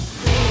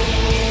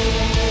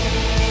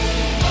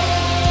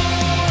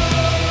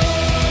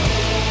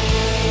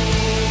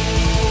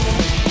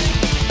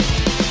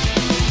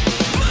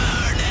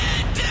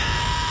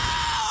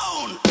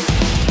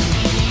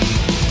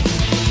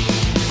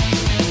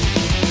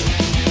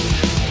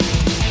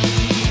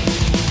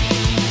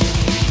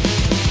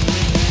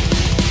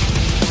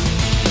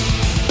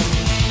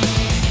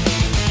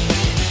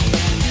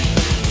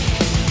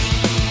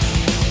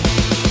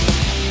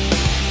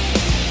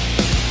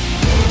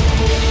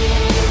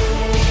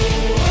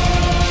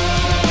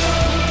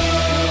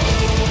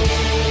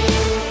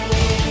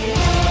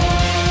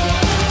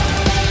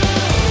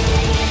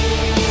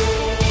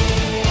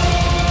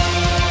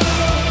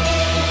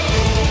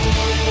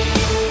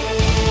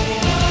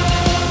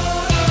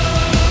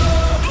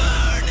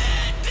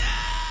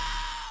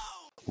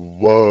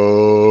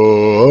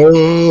Whoa.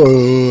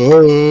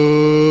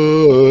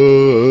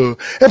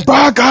 And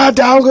by God,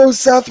 down goes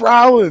Seth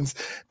Rollins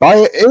by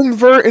an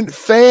inadvertent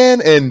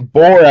fan. And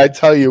boy, I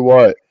tell you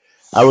what,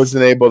 I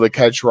wasn't able to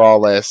catch Raw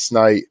last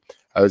night.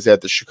 I was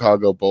at the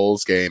Chicago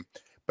Bulls game,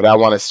 but I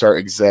want to start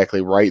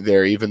exactly right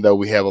there, even though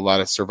we have a lot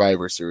of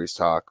Survivor Series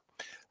talk.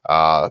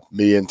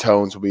 Me and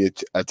Tones will be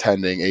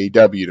attending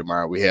AEW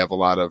tomorrow. We have a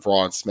lot of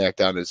Raw and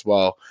SmackDown as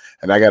well.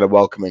 And I got to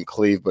welcome in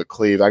Cleve. But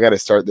Cleve, I got to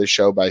start this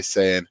show by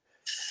saying,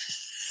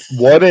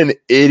 what an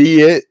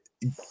idiot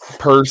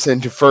person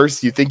to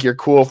first, you think you're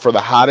cool for the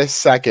hottest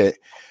second,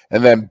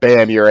 and then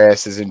bam, your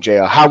ass is in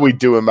jail. How we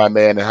doing, my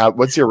man? And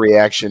what's your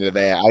reaction to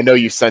that? I know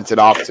you sent it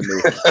off to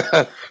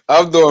me.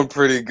 I'm doing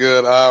pretty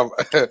good. I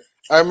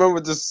remember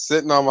just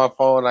sitting on my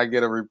phone. I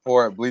get a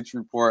report, Bleach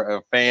report,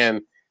 a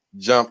fan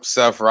jumped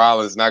Seth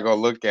Rollins, and I go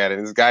look at it.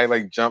 And this guy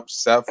jumped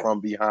Seth from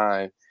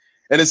behind.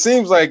 And it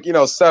seems like,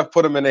 Seth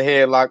put him in the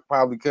headlock,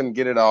 probably couldn't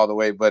get it all the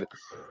way, but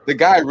the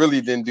guy really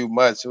didn't do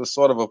much. It was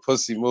sort of a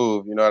pussy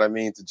move, you know what I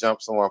mean, to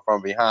jump someone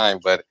from behind.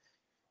 But,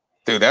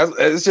 dude,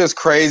 it's just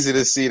crazy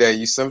to see that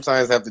you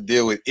sometimes have to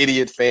deal with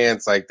idiot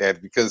fans like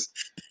that, because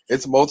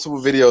it's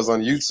multiple videos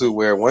on YouTube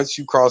where once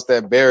you cross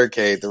that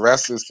barricade, the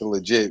wrestlers can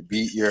legit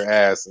beat your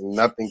ass and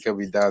nothing can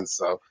be done.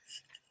 So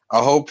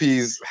I hope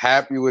he's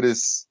happy with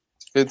his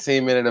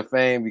 15-minute of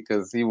fame,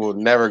 because he will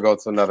never go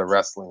to another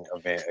wrestling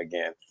event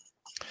again.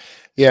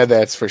 Yeah,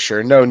 that's for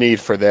sure. No need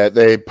for that.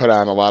 They put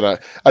on a lot of.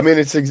 I mean,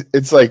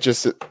 it's like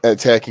just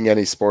attacking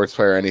any sports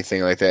player or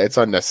anything like that. It's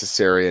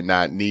unnecessary and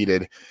not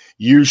needed.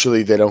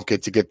 Usually, they don't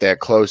get that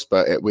close,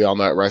 but we all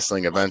know at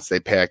wrestling events they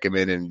pack them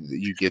in, and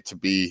you get to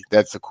be.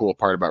 That's the cool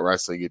part about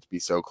wrestling. You get to be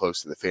so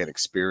close to the fan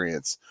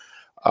experience.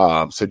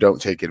 So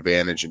don't take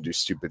advantage and do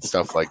stupid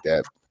stuff like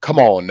that. Come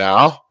on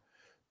now,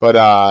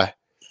 but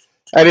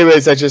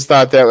anyways, I just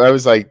thought that I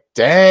was like,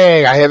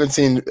 dang, I haven't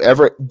seen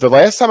ever. The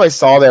last time I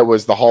saw that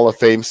was the Hall of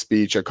Fame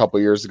speech a couple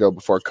years ago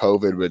before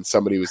COVID, when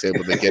somebody was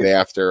able to get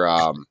after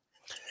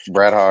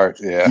Bret Hart.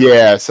 Yeah.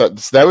 Yeah. So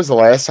that was the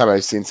last time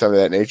I've seen some of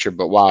that nature,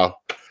 but wow.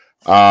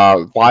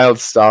 Wild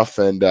stuff.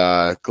 And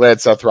glad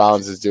Seth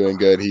Rollins is doing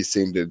good. He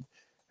seemed to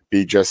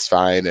be just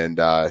fine, and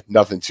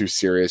nothing too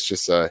serious,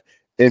 just a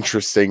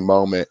interesting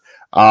moment.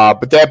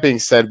 But that being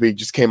said, we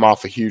just came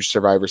off a huge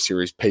Survivor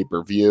Series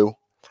pay-per-view.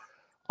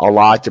 A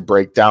lot to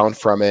break down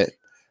from it.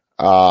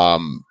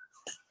 I'm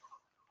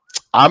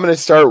going to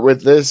start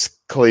with this,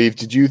 Cleve.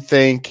 Did you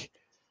think,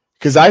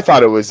 because I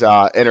thought it was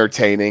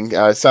entertaining.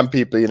 Some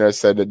people,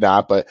 said it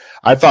not, but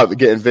I thought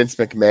getting Vince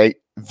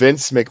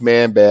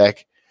McMahon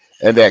back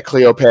and that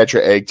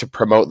Cleopatra egg to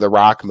promote the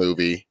Rock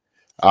movie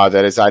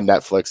that is on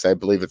Netflix. I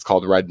believe it's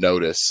called Red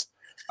Notice.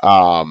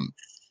 $100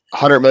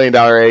 million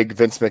egg,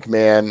 Vince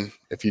McMahon,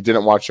 if you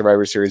didn't watch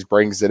Survivor Series,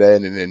 brings it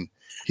in, and then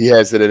he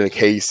has it in a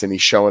case and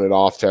he's showing it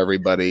off to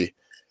everybody.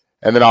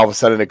 And then all of a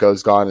sudden it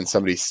goes gone and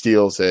somebody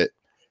steals it.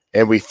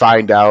 And we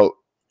find out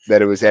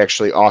that it was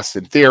actually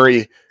Austin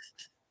Theory,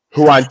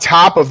 who on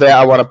top of that,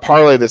 I want to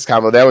parlay this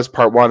combo. That was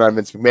part one on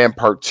Vince McMahon.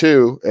 Part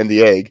two, and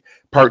the egg.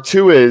 Part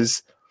two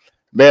is,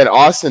 man,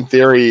 Austin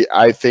Theory,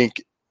 I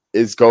think,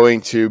 is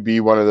going to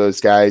be one of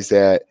those guys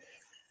that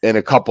in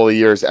a couple of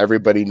years,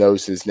 everybody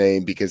knows his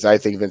name, because I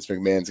think Vince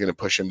McMahon's going to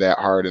push him that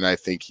hard. And I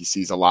think he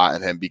sees a lot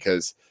in him,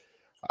 because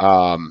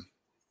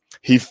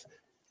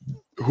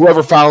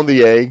whoever found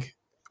the egg,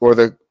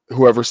 or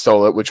whoever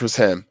stole it, which was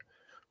him,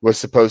 was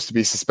supposed to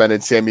be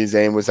suspended. Sami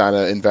Zayn was on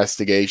an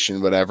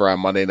investigation, whatever, on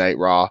Monday Night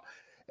Raw.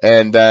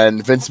 And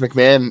then Vince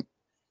McMahon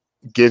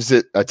gives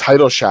it a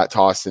title shot to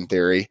Austin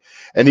Theory.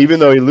 And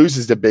even though he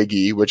loses to Big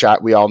E, which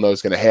we all know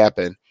is going to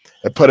happen,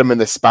 it put him in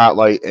the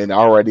spotlight and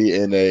already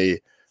in a,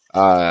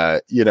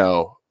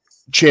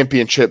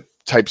 championship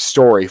type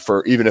story,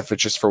 for even if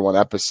it's just for one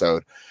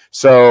episode.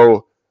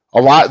 So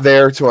a lot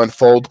there to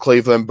unfold,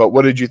 Cleveland. But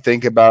what did you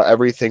think about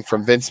everything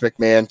from Vince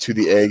McMahon to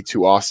the egg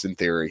to Austin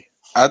Theory?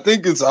 I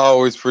think it's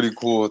always pretty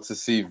cool to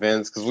see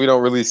Vince, because we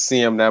don't really see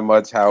him that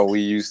much how we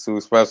used to,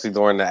 especially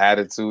during the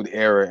Attitude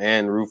Era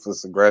and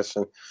Ruthless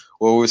Aggression,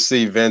 where we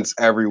see Vince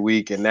every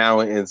week. And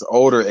now in his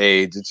older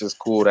age, it's just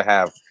cool to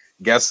have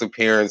guest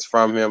appearance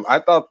from him. I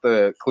thought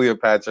the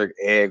Cleopatra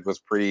egg was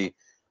pretty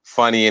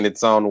funny in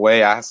its own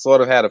way. I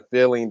sort of had a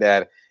feeling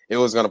that it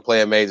was going to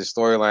play a major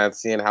storyline,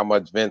 seeing how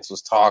much Vince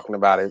was talking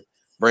about it,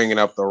 bringing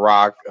up The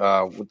Rock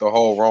with the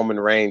whole Roman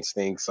Reigns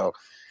thing. So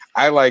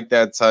I like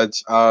that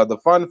touch. The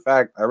fun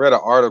fact, I read an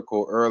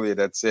article earlier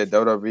that said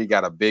WWE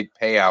got a big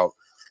payout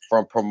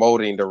from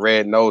promoting the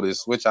Red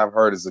Notice, which I've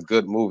heard is a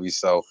good movie.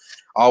 So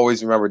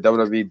always remember,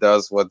 WWE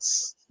does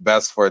what's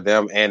best for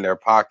them and their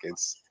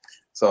pockets.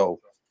 So,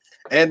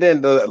 and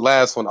then the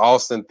last one,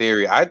 Austin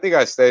Theory. I think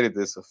I stated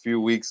this a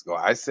few weeks ago.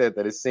 I said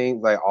that it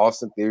seems like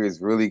Austin Theory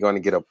is really going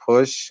to get a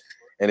push,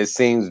 and it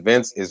seems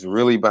Vince is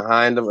really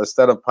behind him.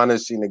 Instead of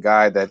punishing the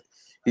guy that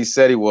he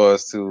said he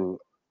was to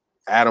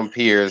Adam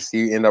Pearce,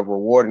 he ended up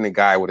rewarding the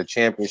guy with a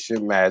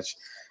championship match.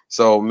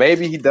 So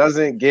maybe he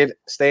doesn't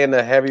stay in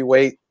the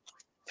heavyweight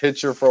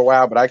picture for a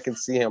while, but I can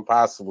see him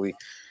possibly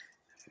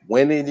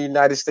winning the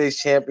United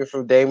States champion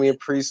from Damian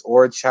Priest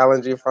or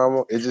challenging from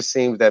him. It just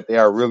seems that they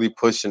are really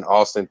pushing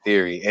Austin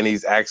Theory, and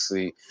he's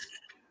actually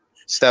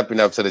stepping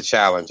up to the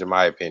challenge, in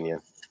my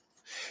opinion.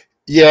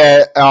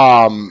 Yeah,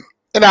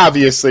 and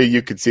obviously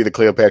you could see the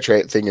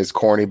Cleopatra thing is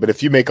corny, but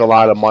if you make a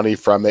lot of money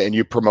from it and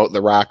you promote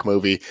the Rock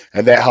movie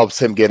and that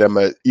helps him get him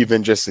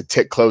even just a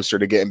tick closer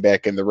to getting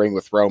back in the ring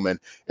with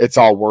Roman, it's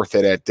all worth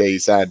it at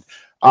day's end.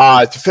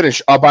 To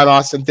finish up on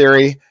Austin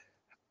Theory,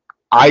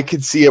 I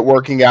could see it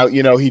working out.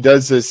 You know, he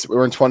does this.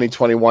 We're in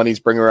 2021. He's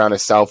bringing around a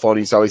cell phone.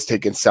 He's always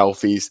taking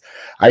selfies.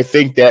 I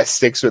think that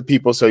sticks with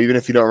people. So even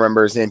if you don't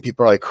remember his name,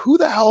 people are like, who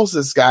the hell is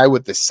this guy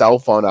with the cell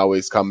phone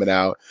always coming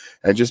out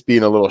and just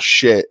being a little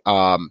shit?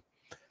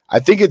 I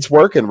think it's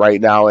working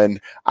right now.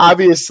 And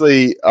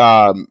obviously,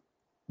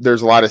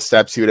 there's a lot of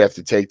steps he would have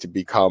to take to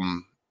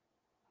become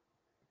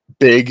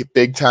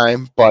big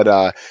time.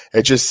 But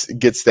it just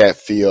gets that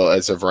feel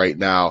as of right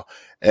now.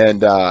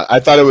 And I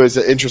thought it was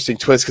an interesting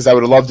twist because I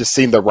would have loved to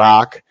see The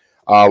Rock.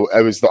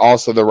 It was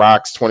also The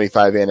Rock's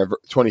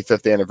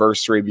 25th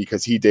anniversary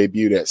because he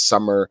debuted at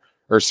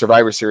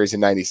Survivor Series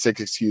in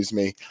 '96, excuse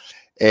me.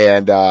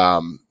 And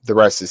the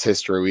rest is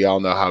history. We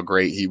all know how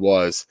great he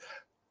was.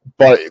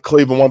 But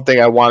Cleveland, one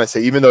thing I want to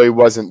say, even though he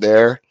wasn't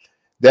there,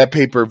 that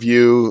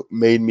pay-per-view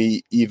made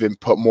me even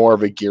put more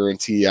of a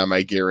guarantee on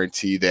my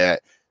guarantee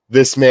that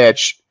this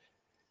match,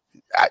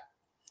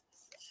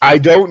 I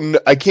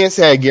can't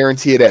say I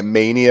guarantee it at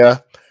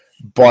Mania,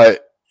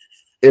 but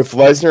if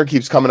Lesnar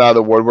keeps coming out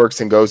of the woodworks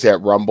and goes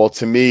at Rumble,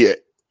 to me,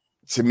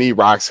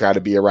 Rock's got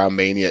to be around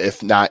Mania,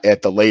 if not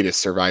at the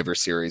latest Survivor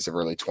Series of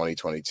early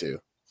 2022.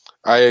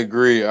 I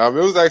agree. It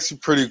was actually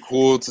pretty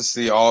cool to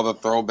see all the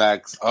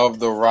throwbacks of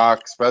The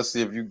Rock,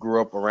 especially if you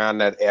grew up around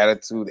that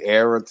Attitude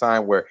Era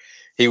time where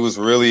he was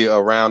really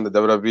around the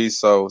WWE.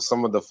 So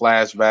some of the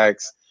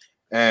flashbacks,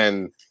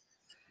 and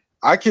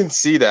I can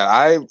see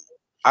that.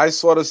 I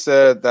sort of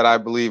said that I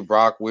believe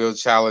Brock will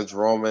challenge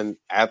Roman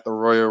at the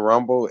Royal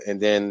Rumble,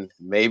 and then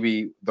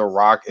maybe The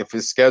Rock, if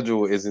his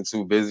schedule isn't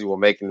too busy, will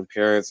make an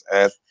appearance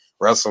at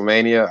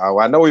WrestleMania.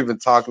 I know we've been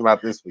talking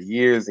about this for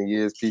years and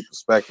years, people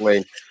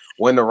speculating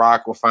when The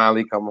Rock will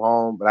finally come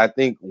home. But I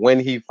think when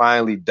he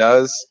finally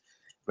does,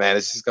 man,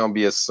 it's just going to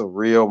be a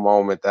surreal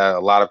moment that a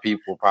lot of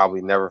people will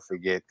probably never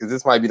forget, because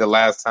this might be the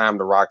last time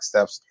The Rock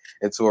steps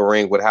into a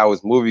ring with how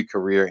his movie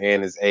career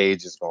and his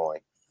age is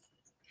going.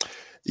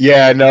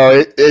 Yeah,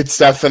 no, it's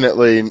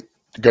definitely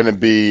going to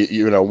be,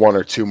 one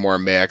or two more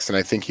max. And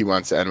I think he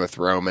wants to end with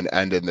Roman,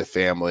 end in the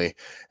family,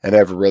 and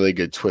have a really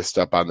good twist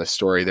up on the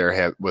story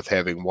there with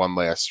having one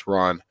last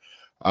run.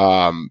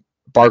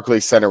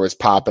 Barclays Center was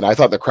popping. I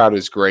thought the crowd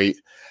was great.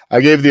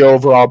 I gave the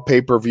overall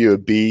pay-per-view a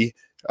B.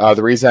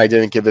 The reason I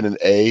didn't give it an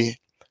A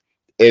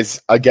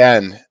is,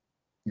 again,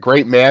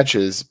 great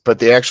matches, but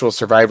the actual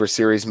Survivor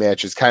Series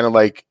match is kind of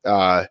like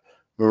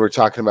we were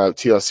talking about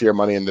TLC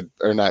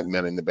or not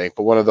Money in the Bank,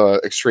 but one of the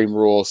Extreme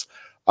Rules.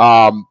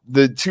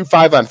 The 2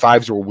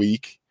 5-on-5s were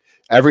weak.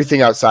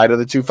 Everything outside of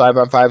the 2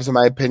 5-on-5s, in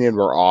my opinion,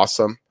 were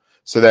awesome.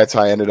 So that's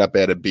how I ended up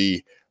at a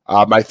B.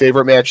 My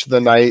favorite match of the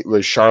night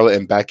was Charlotte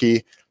and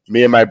Becky.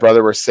 Me and my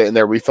brother were sitting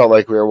there. We felt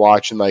like we were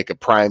watching like a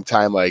prime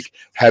time, like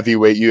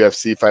heavyweight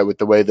UFC fight with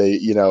the way they,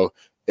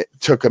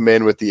 took them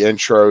in with the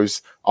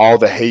intros, all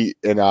the hate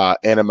and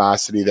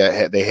animosity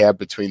that they had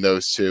between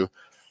those two.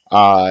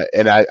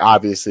 And I,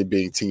 obviously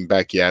being Team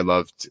Becky, I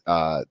loved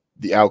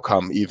the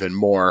outcome even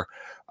more.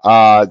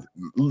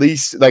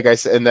 Least, like I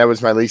said, and that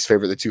was my least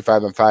favorite, the 2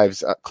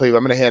 5-on-5s. Cleve,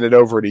 I'm going to hand it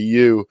over to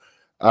you.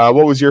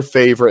 What was your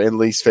favorite and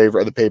least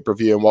favorite of the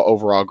pay-per-view, and what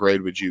overall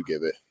grade would you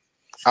give it?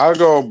 I'll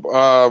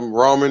go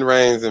Roman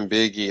Reigns and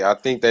Big E. I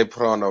think they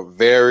put on a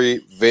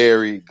very,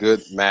 very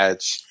good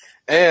match.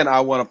 And I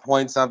want to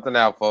point something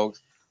out,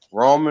 folks.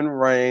 Roman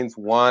Reigns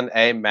won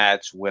a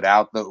match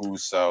without the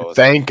Usos.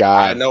 Thank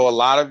God. I know a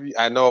lot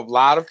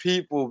of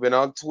people have been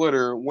on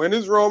Twitter. When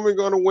is Roman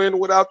going to win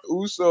without the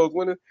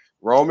Usos?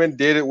 Roman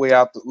did it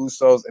without the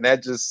Usos, and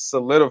that just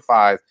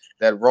solidifies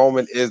that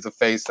Roman is the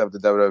face of the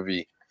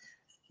WWE.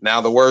 Now,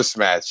 the worst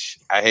match.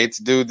 I hate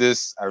to do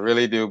this. I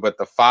really do. But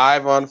the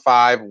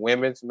 5-on-5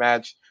 women's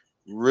match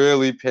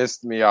really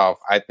pissed me off.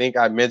 I think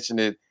I mentioned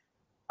it.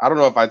 I don't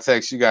know if I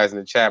text you guys in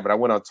the chat, but I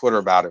went on Twitter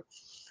about it.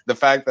 The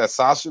fact that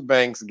Sasha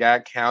Banks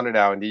got counted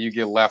out, and then you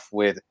get left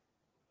with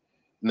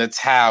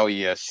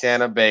Natalya,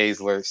 Shayna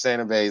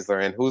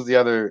Baszler, and who's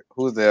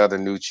the other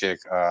new chick?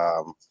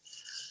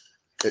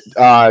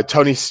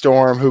 Toni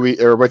Storm.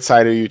 What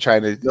side are you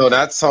trying to? No,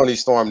 not Toni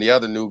Storm. The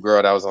other new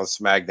girl that was on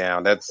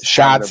SmackDown. That's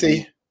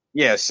Shotzi.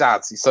 Yeah,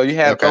 Shotzi. So you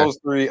had those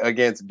three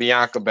against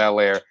Bianca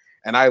Belair,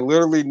 and I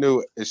literally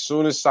knew as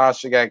soon as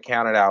Sasha got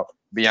counted out,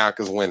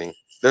 Bianca's winning.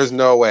 There's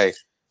no way.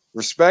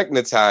 Respect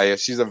Natalya.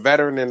 She's a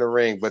veteran in the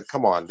ring, but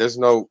come on, there's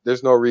no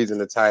reason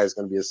Natalya's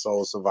going to be a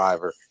sole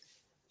survivor.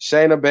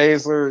 Shayna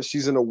Baszler,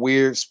 she's in a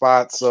weird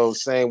spot, so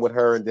same with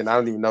her. And then I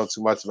don't even know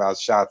too much about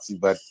Shotzi,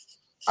 but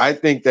I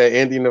think the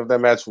ending of that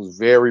match was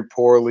very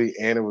poorly,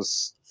 and it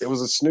was it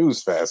was a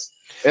snooze fest,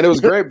 and it was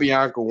great.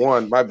 Bianca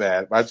won. My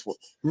bad.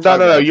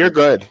 No, you're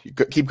good.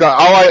 Keep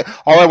going.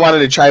 All I wanted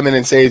to chime in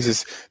and say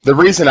is the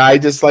reason I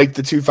dislike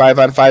the 2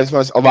 5-on-5s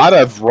most. A lot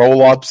of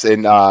roll ups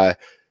and out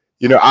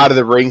of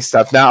the ring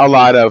stuff. Not a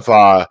lot of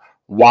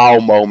wow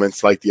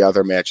moments like the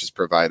other matches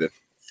provided.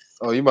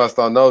 Oh, you must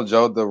not know,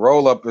 Joe. The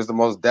roll up is the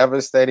most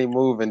devastating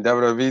move in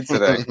WWE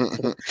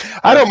today.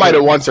 I don't mind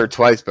it once or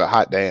twice, but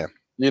hot damn.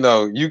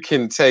 You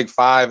can take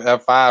 5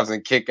 F5s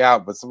and kick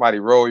out, but somebody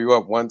roll you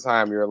up one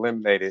time, you're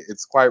eliminated.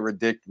 It's quite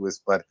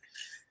ridiculous, but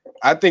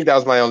I think that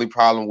was my only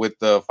problem with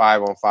the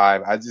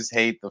 5-on-5. I just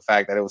hate the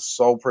fact that it was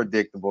so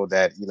predictable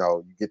that,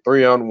 you get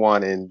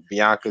 3-on-1 and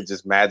Bianca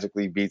just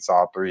magically beats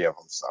all 3 of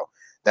them. So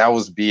that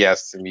was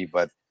BS to me,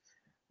 but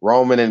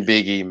Roman and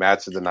Big E,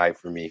 match of the night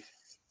for me.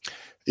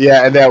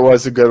 Yeah, and that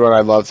was a good one. I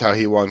loved how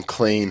he won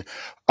clean.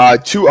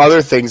 2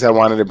 other things I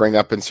wanted to bring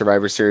up in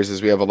Survivor Series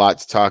is we have a lot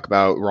to talk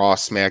about, Raw,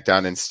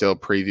 SmackDown, and still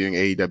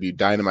previewing AEW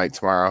Dynamite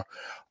tomorrow.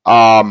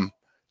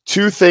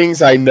 2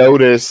 things I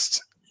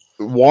noticed.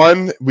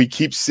 One, we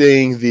keep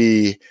seeing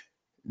the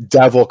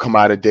devil come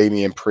out of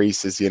Damian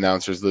Priest, as the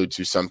announcers allude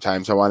to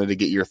sometimes. I wanted to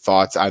get your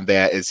thoughts on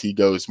that as he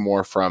goes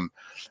more from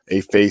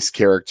a face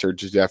character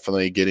to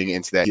definitely getting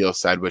into that heel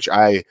side, which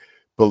I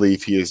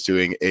believe he is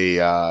doing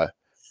a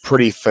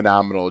pretty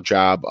phenomenal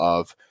job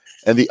of.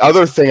 And the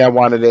other thing I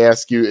wanted to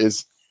ask you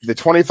is the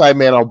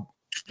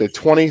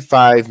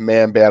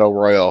 25-man battle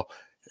royal.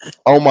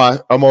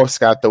 Almost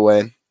got the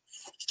win.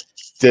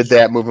 Did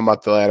that move him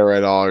up the ladder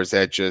at all, or is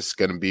that just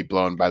going to be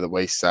blown by the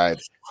wayside?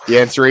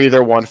 The answer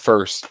either one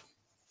first.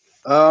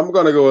 I'm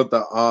going to go with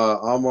the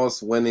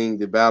almost winning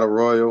the battle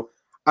royal.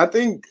 I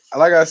think,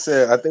 like I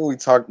said, we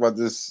talked about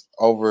this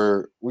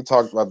before.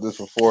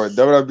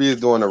 WWE is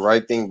doing the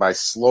right thing by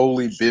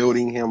slowly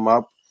building him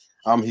up.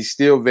 He's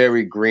still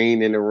very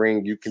green in the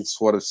ring. You can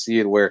sort of see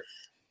it where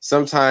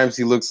sometimes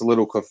he looks a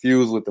little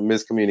confused with the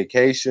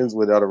miscommunications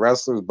with other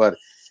wrestlers. But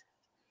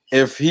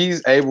if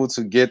he's able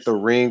to get the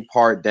ring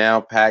part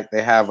down packed,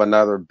 they have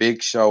another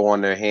Big Show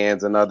on their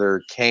hands,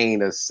 another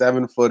Kane, a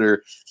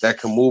 7-footer that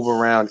can move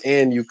around,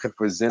 and you could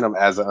present him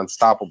as an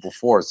unstoppable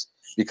force.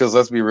 Because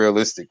let's be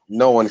realistic,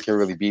 no one can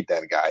really beat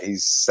that guy.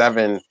 He's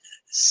 7'6",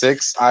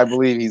 I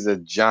believe. He's a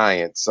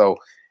giant. So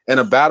in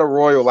a battle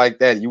royal like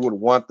that, you would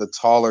want the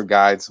taller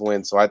guy to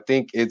win. So I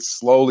think it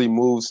slowly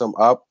moves him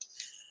up.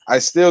 I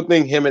still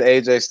think him and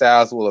AJ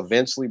Styles will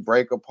eventually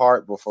break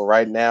apart, but for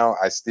right now,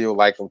 I still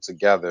like them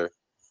together.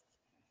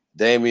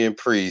 Damian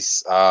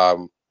Priest,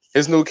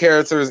 his new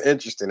character is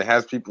interesting. It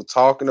has people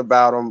talking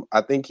about him.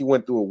 I think he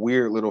went through a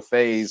weird little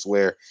phase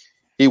where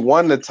he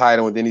won the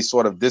title and then he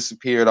sort of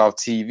disappeared off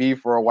TV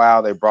for a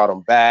while. They brought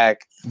him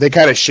back. They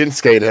kind of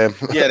Shinsuke'd him.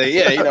 Him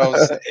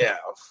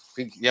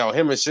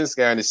and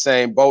Shinsuke are in the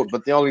same boat.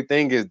 But the only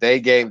thing is they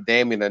gave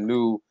Damian a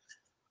new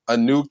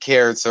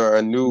character,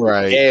 a new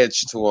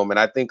edge to him. And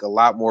I think a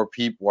lot more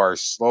people are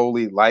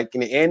slowly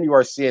liking it. And you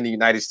are seeing the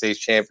United States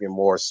champion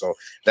more. So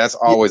that's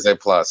always a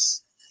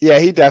plus. Yeah,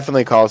 he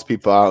definitely calls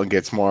people out and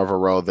gets more of a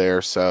role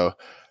there. So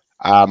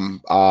I'm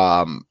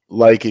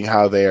liking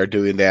how they are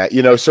doing that.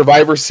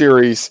 Survivor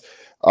Series,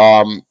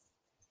 didn't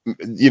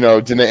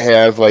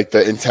have like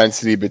the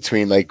intensity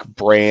between like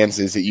brands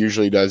as it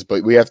usually does,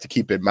 but we have to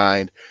keep in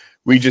mind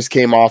we just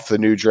came off the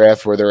new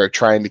draft where they're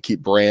trying to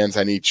keep brands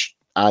on each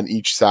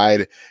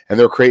side, and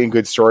they're creating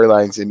good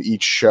storylines in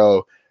each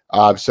show.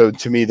 So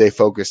to me, they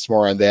focused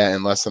more on that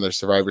and less on their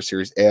Survivor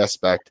Series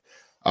aspect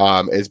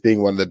as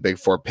being one of the big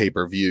 4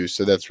 pay-per-views.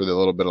 So that's where the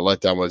little bit of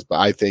letdown was. But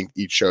I think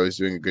each show is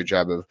doing a good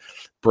job of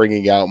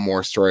bringing out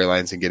more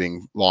storylines and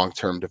getting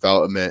long-term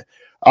development.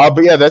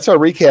 But yeah, that's our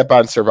recap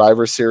on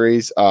Survivor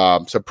Series.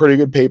 So pretty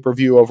good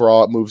pay-per-view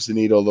overall. It moves the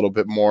needle a little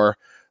bit more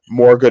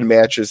good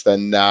matches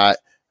than not.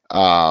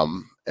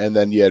 And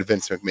then you had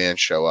Vince McMahon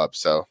show up.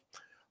 So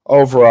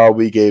overall,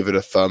 we gave it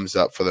a thumbs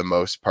up for the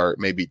most part,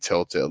 maybe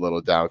tilt it a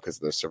little down because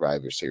of the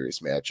Survivor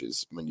Series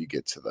matches when you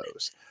get to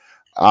those.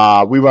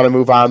 We want to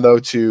move on, though,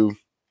 to,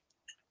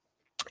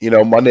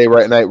 Monday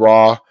Night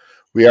Raw.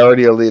 We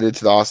already alluded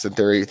to the Austin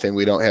Theory thing.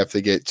 We don't have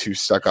to get too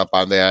stuck up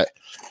on that.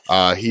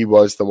 He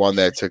was the one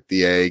that took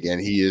the egg, and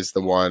he is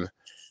the one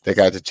that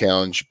got to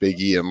challenge Big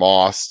E and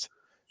lost.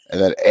 And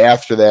then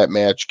after that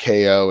match,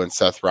 KO and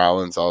Seth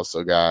Rollins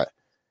also got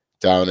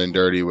down and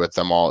dirty with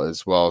them all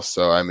as well.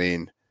 So, I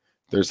mean,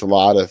 there's a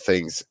lot of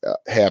things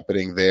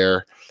happening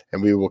there,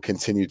 and we will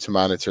continue to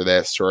monitor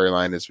that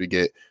storyline as we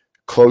get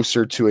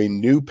closer to a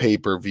new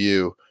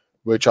pay-per-view,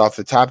 which off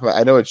the top of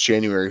I know it's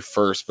January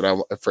 1st, but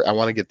I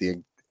want to get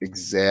the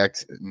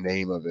exact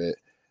name of it.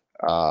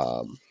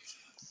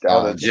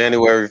 The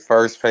January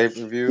 1st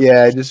pay-per-view?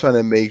 Yeah, I just want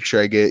to make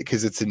sure I get it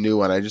because it's a new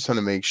one. I just want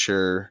to make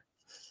sure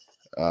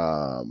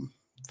I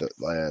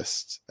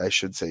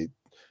should say,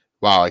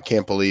 wow, I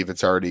can't believe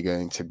it's already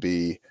going to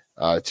be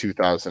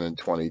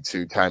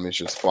 2022. Time is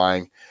just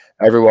flying.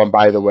 Everyone,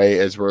 by the way,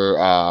 as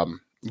we're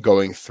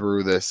going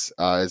through this,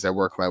 as I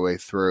work my way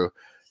through,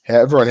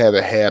 everyone have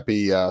a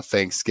happy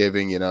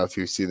Thanksgiving. If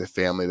you see the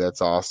family,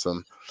 that's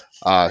awesome.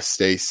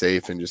 Stay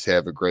safe and just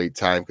have a great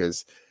time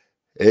because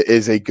it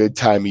is a good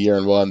time of year,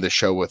 and we'll end the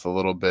show with a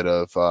little bit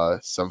of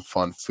some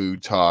fun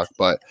food talk.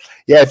 But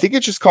yeah, I think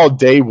it's just called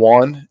Day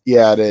One.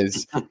 Yeah, it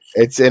is.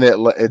 It's in it.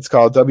 It's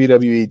called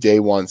WWE Day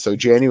One. So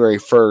January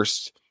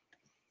 1st,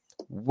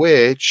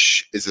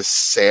 which is a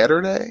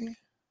Saturday.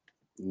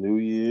 New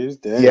Year's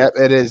Day. Yep,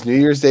 it is New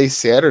Year's Day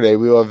Saturday.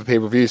 We will have a pay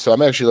per view. So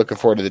I'm actually looking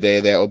forward to the day.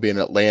 That will be in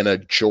Atlanta,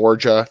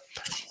 Georgia,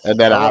 and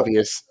then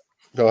obvious.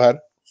 Go ahead.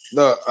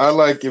 No, I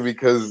like it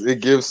because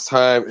it gives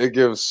time. It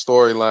gives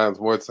storylines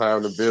more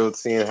time to build.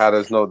 Seeing how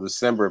there's no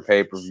December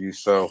pay per view,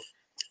 so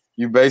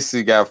you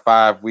basically got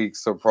 5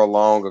 weeks to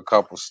prolong a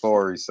couple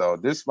stories. So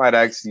this might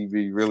actually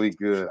be really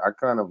good. I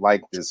kind of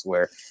like this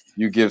where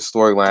you give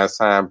storylines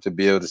time to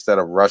build instead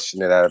of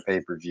rushing it at a pay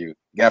per view.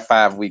 You got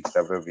 5 weeks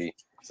of it.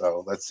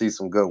 So let's see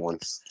some good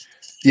ones.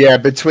 Yeah,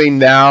 between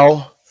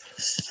now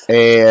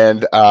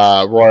and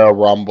Royal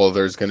Rumble,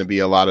 there's going to be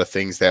a lot of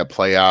things that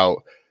play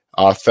out.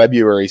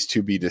 February's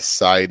to be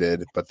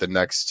decided, but the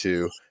next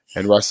two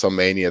and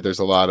WrestleMania, there's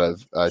a lot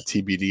of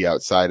TBD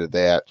outside of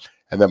that.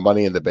 And then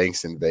Money in the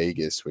Bank's in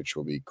Vegas, which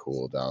will be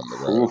cool down the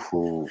road.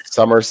 Ooh.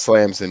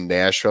 SummerSlam's in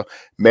Nashville.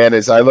 Man,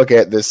 as I look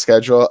at this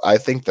schedule, I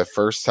think the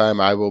first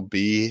time I will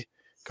be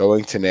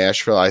going to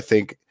Nashville,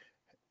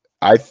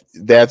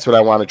 that's what I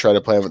want to try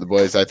to plan with the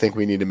boys. I think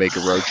we need to make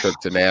a road trip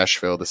to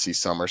Nashville to see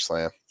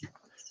SummerSlam.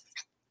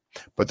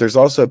 But there's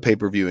also a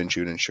pay-per-view in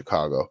June in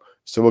Chicago.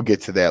 So we'll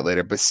get to that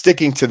later. But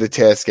sticking to the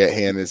task at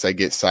hand as I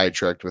get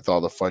sidetracked with all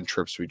the fun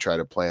trips we try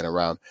to plan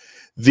around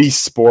the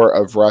sport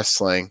of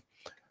wrestling.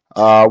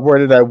 Where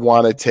did I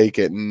want to take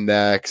it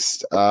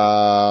next?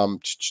 New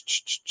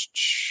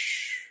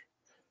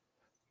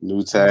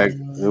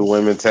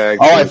women tag.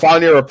 Oh, I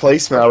found your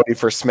replacement already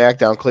for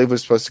SmackDown. Cleveland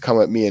was supposed to come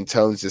with me and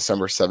Tones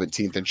December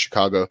 17th in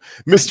Chicago.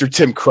 Mr.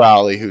 Tim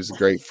Crowley, who's a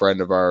great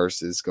friend of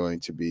ours, is going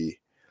to be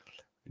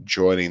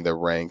joining the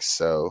ranks.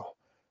 So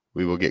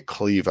we will get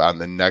Cleve on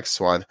the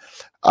next one.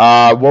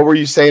 What were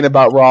you saying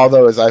about Raw,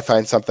 though, as I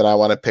find something I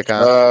want to pick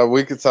on?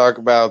 We could talk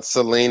about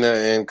Selena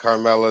and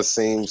Carmella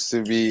seems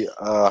to be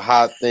a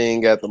hot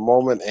thing at the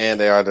moment, and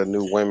they are the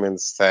new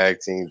women's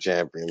tag team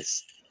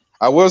champions.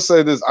 I will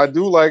say this. I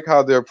do like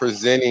how they're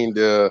presenting in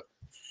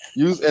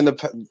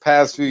the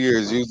past few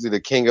years, usually the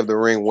King of the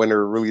Ring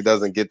winner really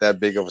doesn't get that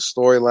big of a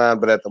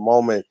storyline, but at the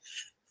moment,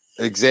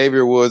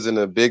 Xavier Woods in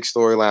a big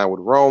storyline with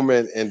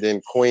Roman, and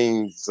then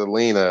Queen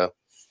Zelina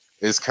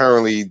is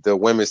currently the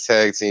women's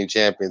tag team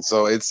champion.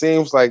 So it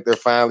seems like they're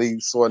finally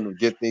sort of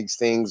get these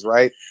things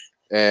right.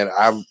 And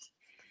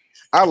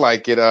I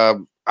like it.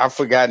 I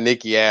forgot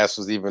Nikki Ash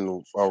was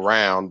even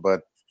around,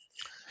 but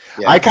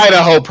yeah. I kind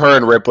of hope her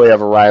and Ripley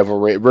have a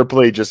rivalry.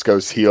 Ripley just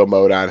goes heel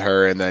mode on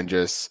her and then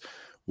just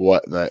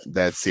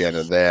that's the end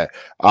of that.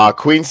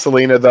 Queen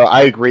Selena, though,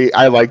 I agree.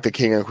 I like the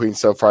King and Queen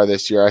so far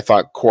this year. I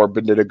thought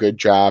Corbin did a good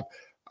job.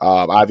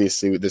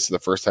 Obviously, this is the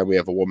first time we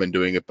have a woman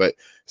doing it, but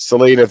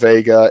Selena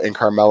Vega and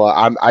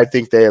Carmella, I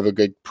think they have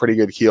pretty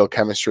good heel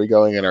chemistry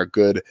going and are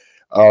good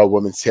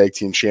women's tag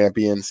team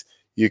champions.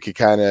 You could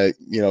kind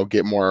of,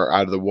 get more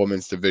out of the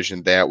women's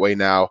division that way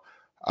now.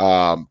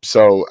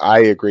 So I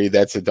agree.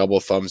 That's a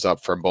double thumbs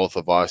up from both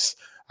of us.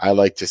 I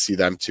like to see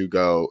them two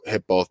go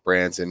hit both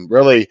brands, and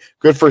really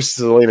good for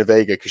Selena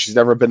Vega because she's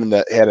never been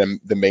had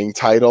the main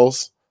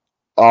titles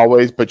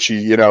always, but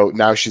she,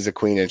 now she's a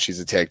queen and she's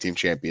a tag team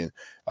champion.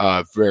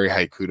 Very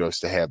high kudos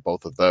to have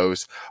both of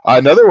those.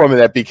 Another woman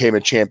that became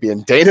a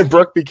champion, Dana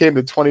Brooke, became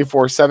the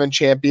 24/7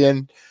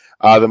 champion,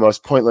 the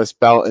most pointless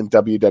belt in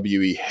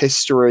WWE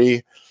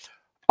history.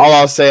 All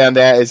I'll say on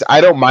that is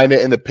I don't mind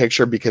it in the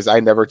picture because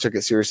I never took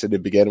it seriously to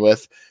begin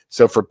with.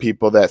 So for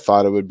people that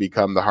thought it would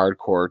become the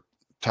hardcore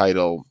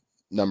title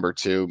number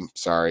 2,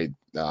 sorry,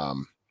 not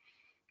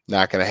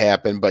going to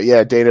happen. But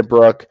yeah, Dana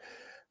Brooke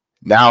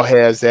now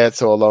has that,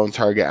 so a lone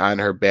target on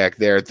her back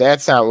there.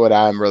 That's not what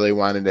I'm really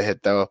wanting to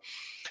hit, though,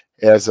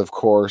 as of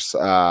course,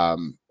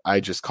 I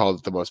just called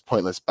it the most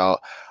pointless belt.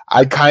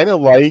 I kind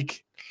of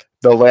like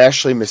the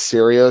Lashley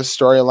Mysterio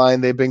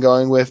storyline they've been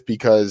going with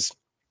because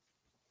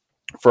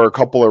for a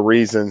couple of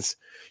reasons,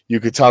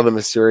 you could tell the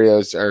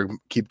Mysterios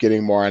keep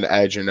getting more on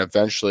edge, and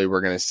eventually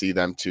we're going to see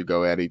them two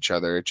go at each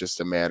other. It's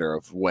just a matter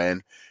of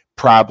when.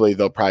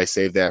 They'll probably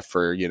save that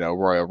for,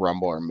 Royal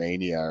Rumble or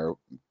Mania, or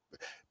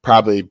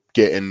probably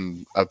get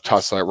in a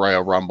tussle at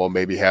Royal Rumble,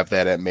 maybe have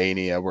that at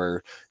Mania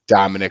where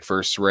Dominic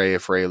versus Ray.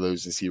 If Ray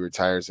loses, he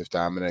retires. If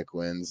Dominic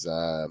wins,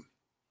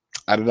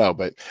 I don't know.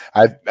 But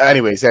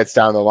anyways, that's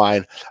down the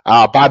line.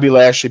 Bobby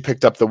Lashley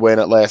picked up the win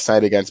at last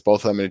night against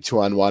both of them in a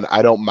 2-on-1.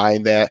 I don't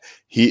mind that.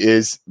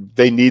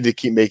 They need to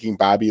keep making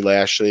Bobby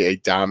Lashley a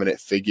dominant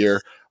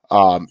figure.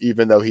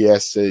 Even though he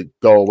has to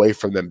go away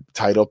from the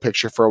title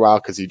picture for a while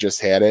because he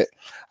just had it.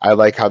 I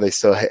like how they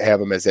still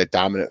have him as that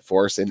dominant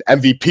force. And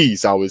MVP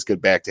is always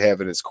good back to have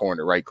in his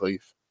corner, right,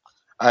 Cleve?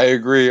 I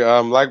agree.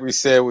 Like we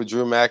said with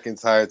Drew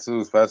McIntyre,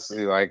 too,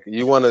 especially, like,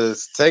 you want to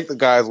take the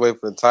guys away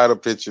from the title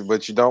picture,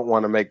 but you don't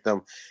want to make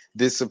them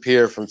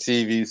disappear from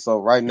TV. So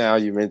right now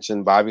you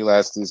mentioned Bobby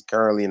Lashley is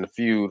currently in the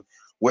feud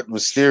with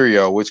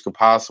Mysterio, which could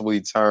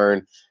possibly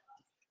turn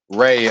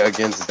Ray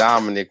against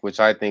Dominic, which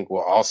I think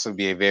will also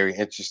be a very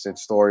interesting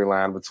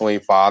storyline between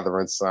father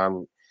and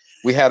son.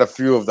 We had a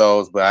few of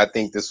those, but I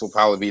think this will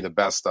probably be the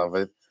best of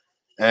it.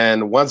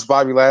 And once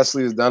Bobby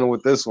Lashley is done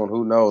with this one,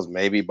 who knows?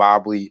 Maybe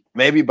Bobby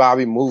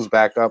moves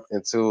back up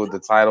into the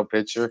title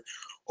picture,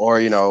 or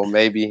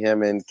maybe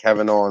him and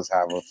Kevin Owens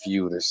have a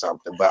feud or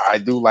something. But I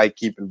do like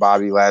keeping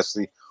Bobby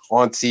Lashley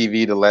on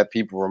TV to let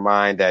people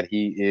remind that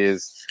he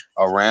is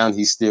around.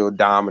 He's still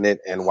dominant,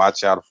 and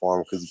watch out for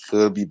him because he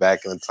could be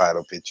back in the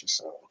title picture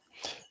soon.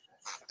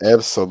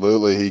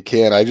 Absolutely, he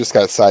can. I just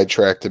got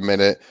sidetracked a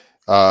minute.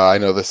 I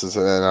know this is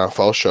an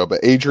NFL show, but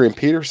Adrian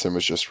Peterson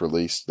was just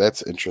released.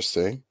 That's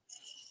interesting.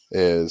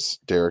 Is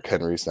Derrick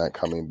Henry's not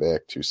coming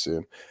back too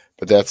soon.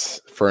 But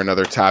that's for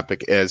another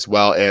topic, as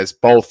well as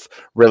both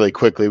really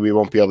quickly. We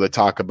won't be able to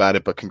talk about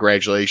it, but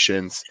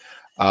congratulations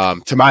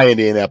to my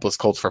Indianapolis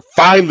Colts for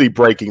finally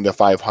breaking the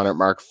 500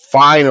 mark,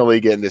 finally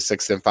getting to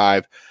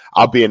 6-5.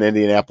 I'll be in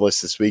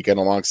Indianapolis this weekend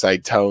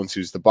alongside Tones,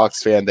 who's the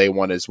Bucs fan. They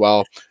won as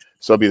well.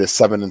 So it'll be the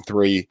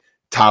 7-3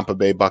 Tampa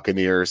Bay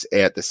Buccaneers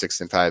at the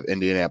 6-5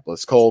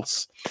 Indianapolis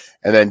Colts.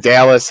 And then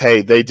Dallas,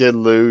 hey, they did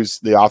lose.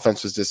 The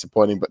offense was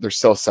disappointing, but they're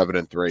still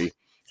 7-3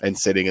 and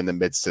sitting in the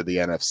midst of the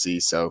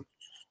NFC. So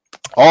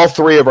all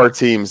three of our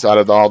teams out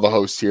of all the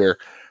hosts here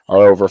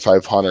are over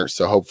 500.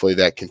 So hopefully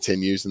that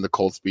continues and the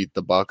Colts beat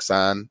the Bucs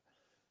on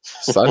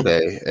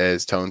Sunday,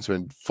 as Tones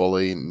would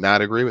fully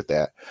not agree with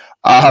that.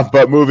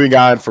 But moving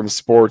on from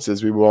sports,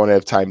 as we won't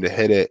have time to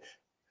hit it.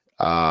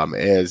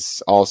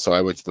 As also,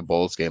 I went to the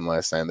Bulls game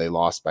last night and they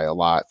lost by a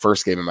lot.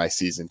 First game of my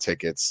season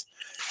tickets,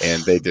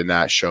 and they did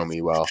not show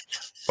me well.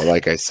 But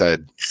like I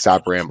said,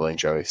 stop rambling,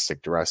 Joey.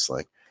 Stick to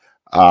wrestling.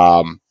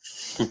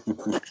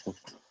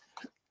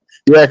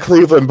 Yeah,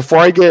 Cleveland.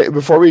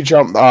 Before we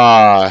jump,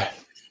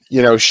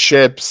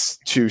 ships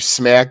to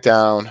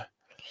SmackDown,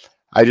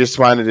 I just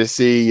wanted to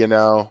see,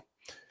 Raw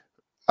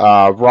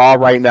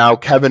right now.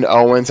 Kevin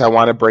Owens, I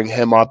want to bring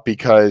him up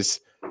because.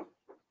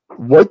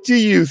 What do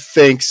you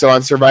think? So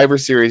on Survivor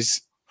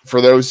Series,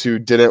 for those who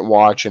didn't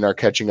watch and are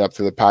catching up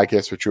to the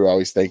podcast, which we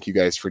always thank you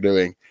guys for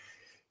doing,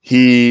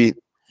 he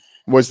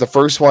was the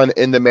first one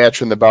in the match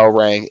when the bell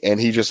rang,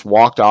 and he just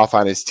walked off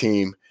on his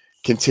team,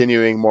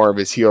 continuing more of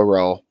his heel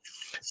role.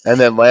 And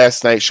then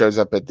last night shows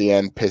up at the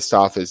end, pissed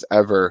off as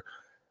ever.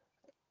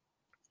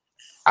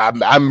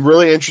 I'm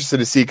really interested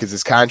to see because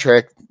his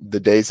contract,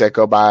 the days that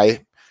go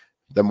by,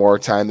 the more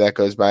time that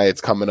goes by, it's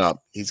coming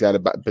up. He's got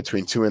about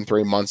between 2 and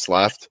 3 months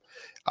left.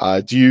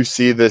 Do you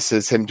see this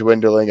as him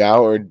dwindling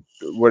out, or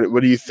what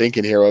are you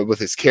thinking here with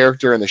his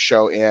character in the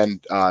show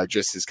and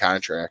just his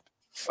contract?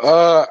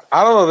 I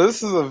don't know.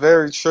 This is a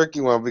very tricky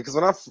one because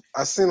when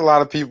I've seen a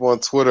lot of people on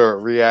Twitter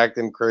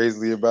reacting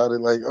crazily about it,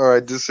 like, all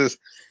right, this is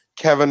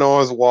Kevin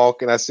Owens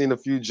walking. I've seen a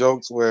few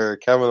jokes where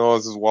Kevin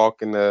Owens is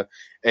walking to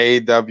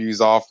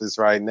AEW's office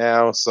right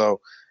now. So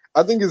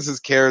I think it's his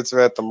character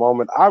at the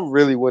moment. I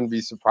really wouldn't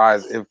be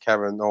surprised if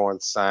Kevin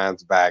Owens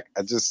signs back.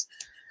 I just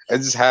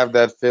have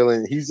that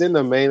feeling. He's in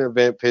the main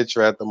event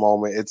picture at the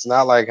moment. It's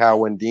not like how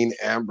when Dean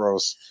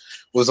Ambrose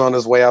was on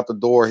his way out the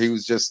door, he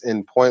was just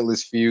in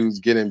pointless feuds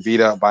getting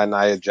beat up by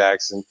Nia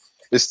Jackson.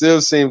 It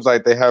still seems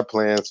like they have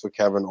plans for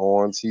Kevin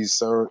Owens.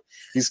 He's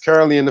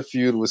currently in the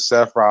feud with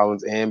Seth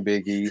Rollins and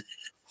Big E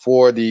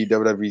for the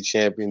WWE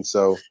champion.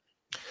 So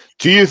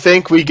do you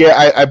think we get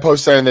I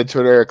posted on the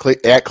Twitter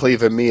at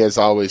Cleveland Me, as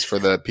always, for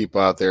the people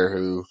out there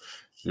who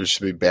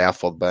should be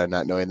baffled by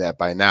not knowing that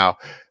by now.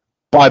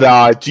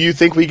 But do you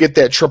think we get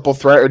that triple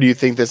threat, or do you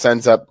think this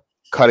ends up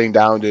cutting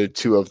down to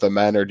 2 of the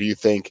men, or do you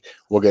think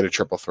we'll get a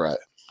triple threat?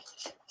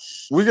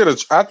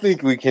 I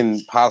think we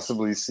can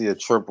possibly see a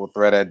triple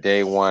threat at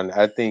day one.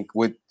 I think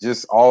with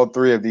just all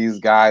 3 of these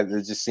guys,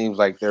 it just seems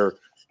like they're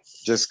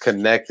just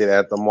connected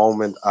at the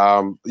moment.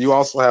 You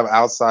also have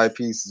outside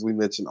pieces. We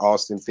mentioned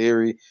Austin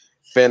Theory.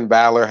 Finn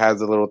Balor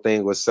has a little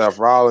thing with Seth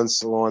Rollins,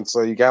 so on.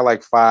 So you got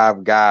like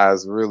 5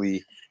 guys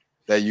really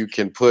that you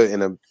can put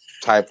in a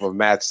type of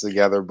match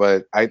together.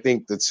 But I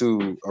think the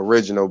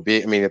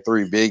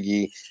 3 Big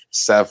E,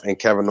 Seth, and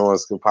Kevin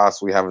Owens could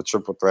possibly have a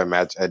triple threat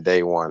match at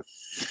day one.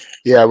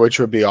 Yeah, which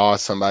would be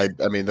awesome. I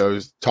mean,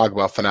 those talk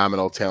about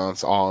phenomenal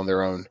talents all in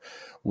their own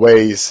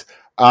ways.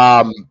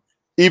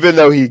 Even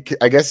though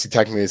I guess he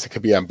technically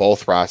could be on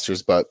both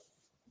rosters, but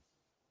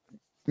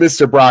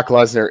Mr. Brock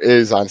Lesnar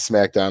is on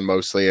SmackDown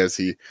mostly as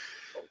he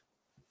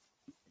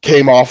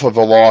came off of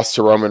a loss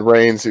to Roman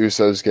Reigns.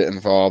 Usos get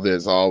involved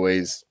as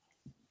always.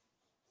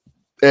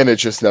 And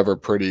it's just never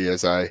pretty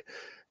as I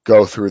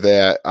go through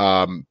that.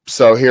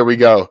 So here we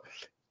go.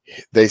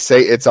 They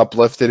say it's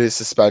uplifted his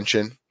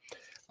suspension.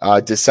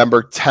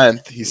 December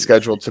 10th, he's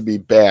scheduled to be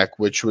back,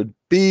 which would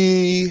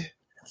be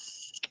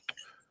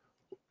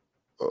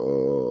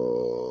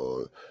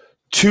 2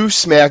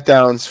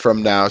 SmackDowns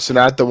from now. So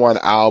not the one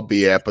I'll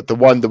be at, but the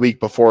one the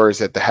week before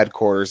is at the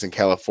headquarters in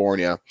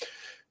California.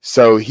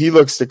 So he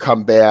looks to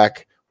come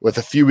back with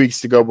a few weeks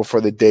to go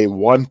before the day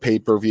 1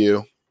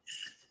 pay-per-view.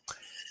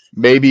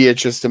 Maybe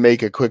it's just to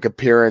make a quick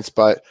appearance,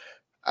 but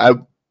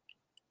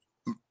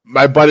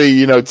my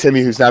buddy,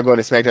 Timmy, who's now going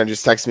to SmackDown,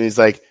 just texted me. He's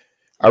like,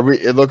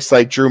 It looks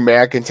like Drew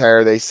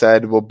McIntyre, they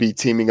said, will be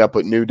teaming up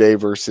with New Day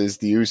versus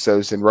the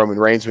Usos and Roman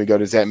Reigns. We go,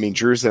 does that mean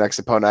Drew's the next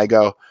opponent? I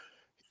go,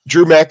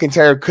 Drew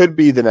McIntyre could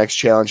be the next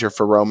challenger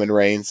for Roman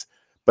Reigns.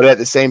 But at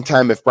the same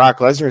time, if Brock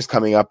Lesnar is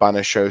coming up on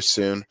a show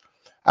soon,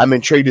 I'm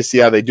intrigued to see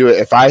how they do it.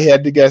 If I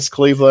had to guess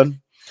Cleveland,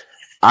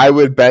 I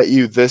would bet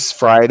you this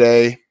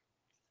Friday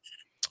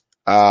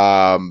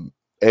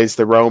as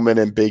the Roman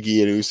and Big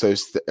E and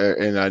Usos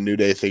and a New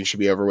Day thing should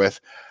be over with.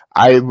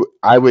 I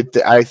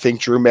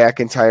think Drew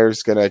McIntyre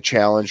is going to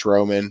challenge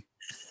Roman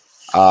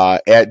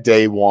at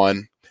day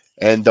one,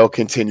 and they'll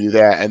continue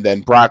that. And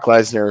then Brock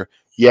Lesnar,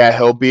 yeah,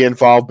 he'll be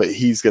involved, but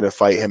he's going to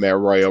fight him at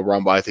Royal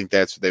Rumble. I think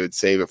that's what they would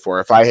save it for.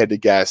 If I had to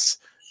guess,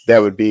 that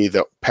would be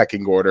the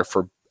pecking order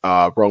for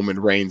Roman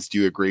Reigns. Do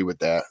you agree with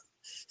that?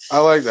 I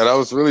like that. I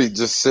was really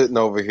just sitting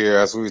over here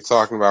as we were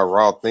talking about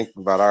Raw,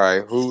 thinking about, all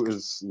right, who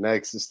is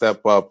next to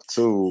step up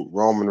to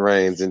Roman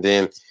Reigns? And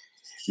then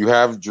you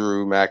have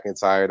Drew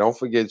McIntyre. Don't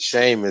forget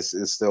Sheamus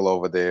is still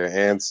over there,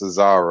 and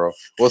Cesaro.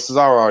 Well,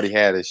 Cesaro already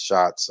had his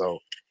shot, so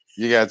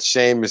you got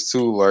Sheamus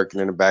too lurking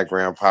in the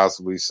background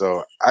possibly.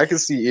 So I can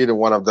see either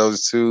one of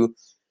those two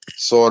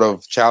sort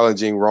of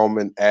challenging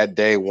Roman at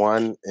day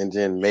one, and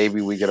then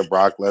maybe we get a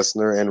Brock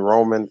Lesnar and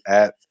Roman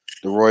at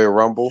the Royal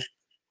Rumble.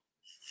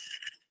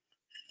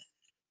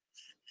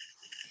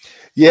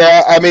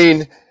 Yeah, I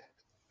mean,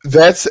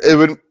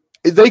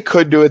 they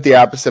could do it the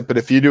opposite, but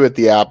if you do it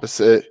the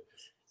opposite,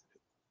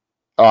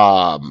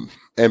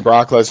 and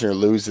Brock Lesnar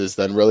loses,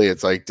 then really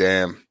it's like,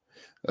 damn,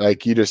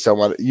 like you don't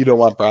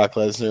want Brock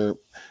Lesnar,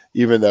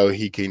 even though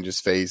he can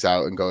just phase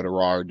out and go to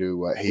Raw or do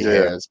what he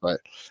has, but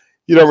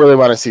you don't really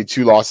want to see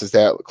two losses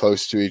that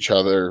close to each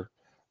other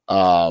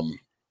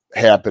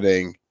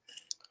happening,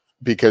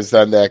 because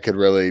then that could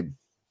really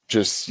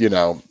just,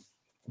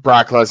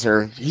 Brock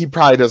Lesnar, he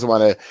probably doesn't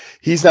want to,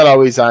 he's not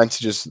always on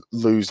to just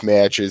lose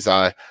matches.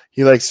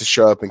 He likes to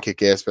show up and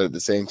kick ass, but at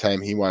the same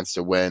time, he wants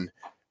to win.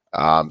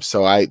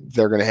 So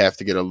they're going to have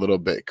to get a little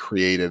bit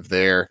creative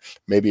there.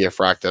 Maybe if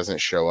Brock doesn't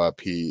show up,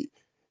 he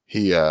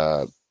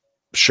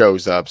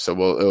shows up.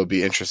 So it'll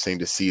be interesting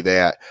to see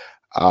that.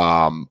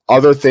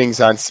 Other things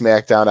on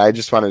SmackDown, I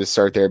just wanted to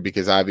start there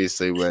because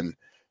obviously when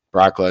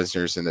Brock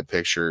Lesnar's in the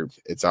picture,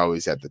 it's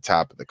always at the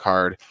top of the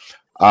card.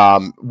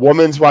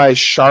 Women's wise,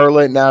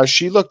 Charlotte now,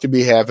 she looked to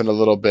be having a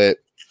little bit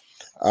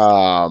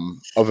of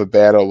a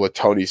battle with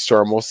Toni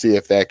Storm. We'll see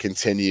if that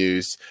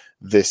continues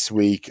this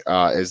week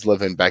as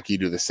Liv and Becky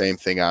do the same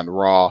thing on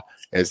Raw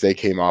as they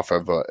came off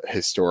of a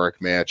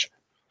historic match.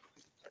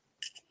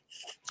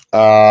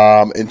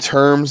 In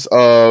terms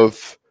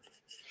of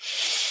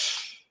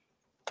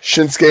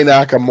Shinsuke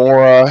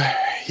Nakamura,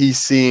 he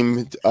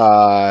seemed,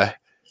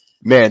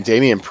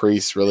 Damian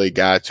Priest really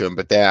got to him,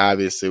 but that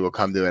obviously will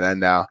come to an end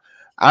now.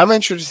 I'm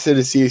interested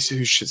to see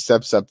who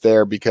steps up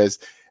there because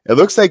it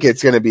looks like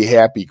it's going to be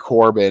Happy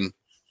Corbin.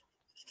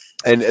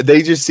 And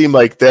they just seem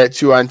like that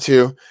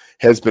 2-on-2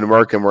 has been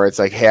working where it's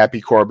like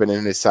Happy Corbin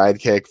and his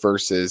sidekick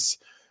versus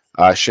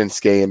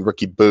Shinsuke and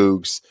Ricky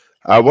Boogs.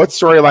 What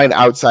storyline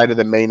outside of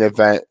the main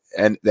event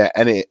and that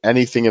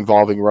anything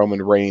involving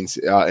Roman Reigns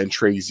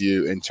intrigues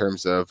you in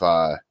terms of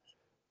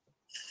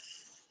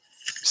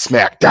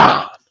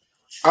SmackDown?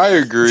 I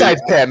agree.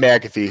 Besides Pat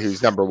McAfee,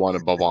 who's number one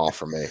above all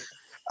for me.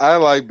 I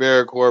like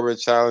Baron Corbin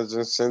challenging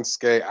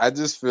Shinsuke. I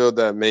just feel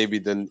that maybe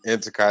the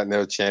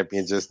Intercontinental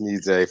Champion just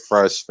needs a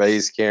fresh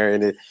face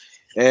carrying it.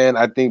 And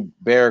I think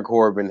Baron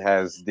Corbin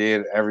has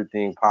did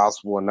everything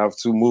possible enough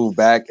to move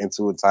back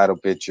into a title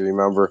picture.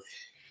 Remember,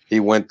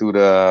 he went through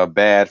the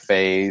bad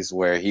phase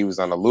where he was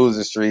on a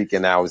losing streak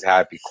and now he's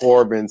Happy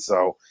Corbin.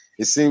 So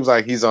it seems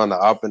like he's on the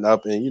up and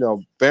up.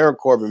 And, Baron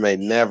Corbin may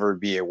never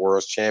be a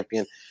world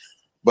champion,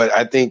 but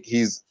I think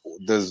he's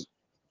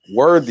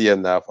worthy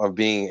enough of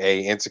being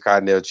a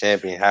Intercontinental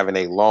Champion, having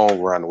a long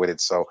run with it.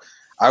 So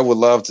I would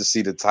love to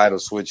see the title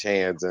switch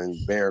hands and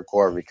Baron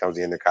Corbin becomes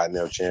the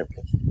Intercontinental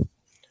Champion.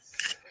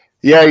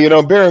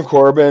 Yeah, Baron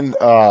Corbin,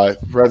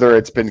 whether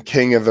it's been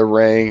King of the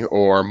Ring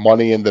or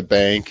Money in the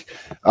Bank,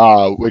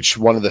 which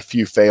one of the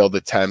few failed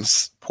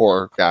attempts,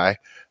 poor guy.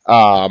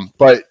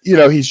 But,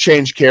 he's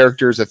changed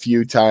characters a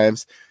few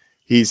times.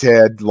 He's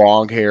had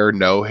long hair,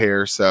 no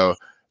hair. So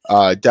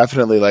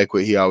definitely like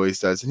what he always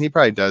does. And he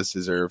probably does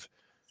deserve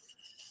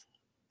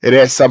it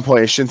at some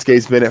point.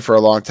 Shinsuke's been it for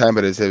a long time,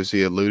 but as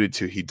we alluded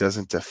to, he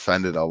doesn't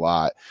defend it a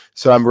lot.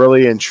 So I'm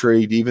really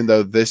intrigued, even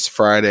though this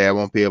Friday I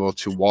won't be able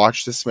to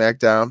watch the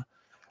SmackDown.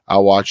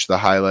 I'll watch the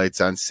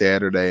highlights on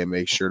Saturday and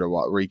make sure to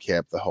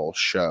recap the whole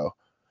show.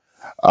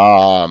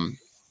 That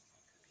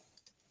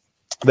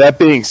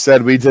being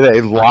said, we did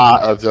a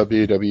lot of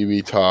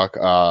WWE talk,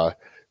 a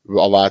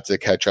lot to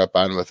catch up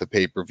on with the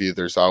pay-per-view.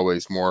 There's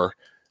always more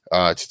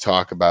to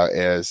talk about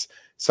as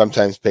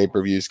sometimes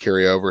pay-per-views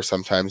carry over,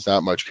 sometimes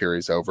not much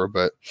carries over,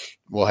 but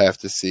we'll have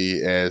to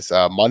see. As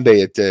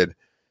Monday it did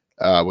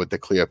with the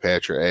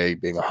Cleopatra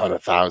egg being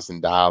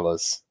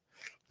 $100,000.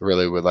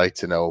 Really would like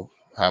to know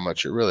how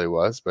much it really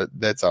was, but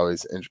that's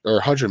always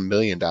or $100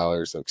 million.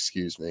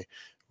 Excuse me.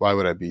 Why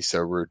would I be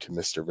so rude to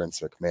Mr.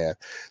 Vince McMahon?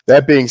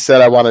 That being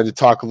said, I wanted to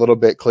talk a little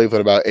bit,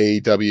 Cleveland, about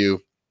AEW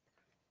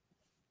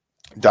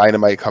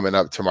Dynamite coming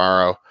up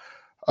tomorrow.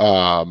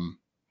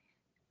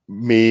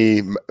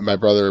 Me, my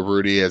brother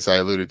Rudy, as I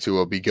alluded to,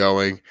 will be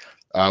going.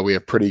 We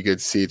have pretty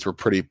good seats. We're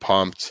pretty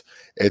pumped.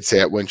 It's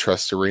at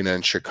Wintrust Arena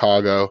in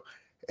Chicago.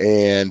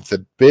 And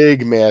the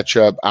big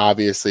matchup,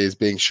 obviously, is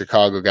being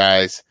Chicago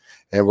guys.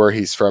 And where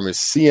he's from is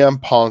CM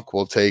Punk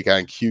will take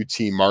on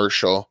QT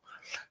Marshall.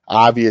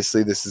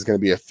 Obviously, this is going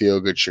to be a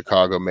feel-good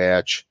Chicago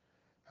match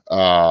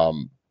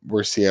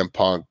where CM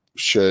Punk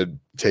should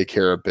take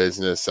care of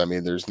business. I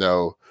mean, there's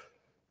no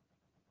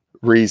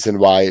reason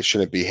why it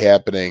shouldn't be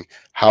happening.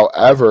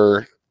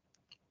 However,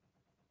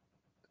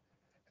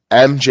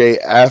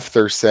 MJF,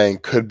 they're saying,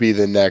 could be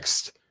the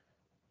next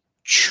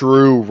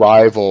true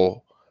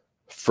rival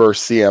for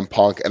CM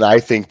Punk, and I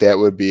think that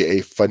would be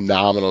a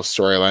phenomenal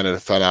storyline and a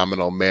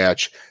phenomenal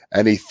match.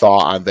 Any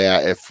thought on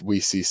that if we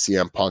see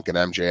CM Punk and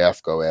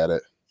MJF go at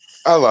it?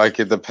 I like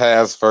it. The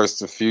past versus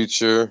the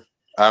future.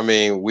 I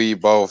mean, we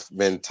both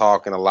been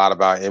talking a lot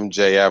about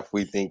MJF.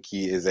 We think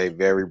he is a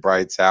very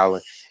bright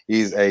talent.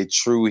 He's a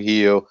true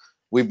heel.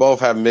 We both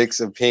have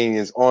mixed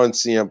opinions on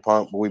CM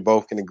Punk, but we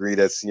both can agree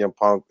that CM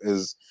Punk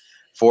is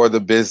for the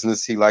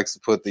business. He likes to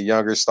put the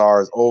younger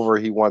stars over.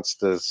 He wants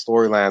the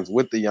storylines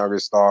with the younger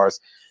stars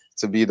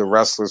to be the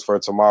wrestlers for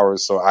tomorrow.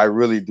 So I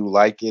really do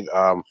like it.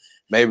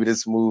 Maybe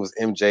this moves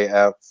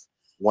MJF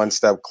one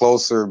step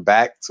closer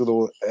back to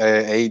the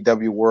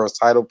AEW World's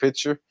title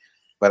picture,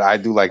 but I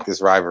do like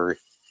this rivalry.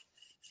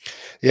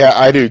 Yeah,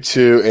 I do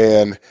too.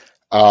 And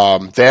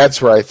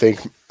that's where I think,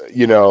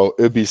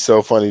 it'd be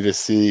so funny to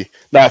see,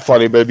 not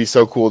funny, but it'd be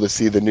so cool to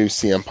see the new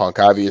CM Punk.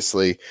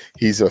 Obviously,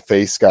 he's a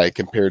face guy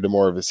compared to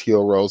more of his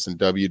heel roles in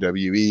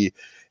WWE,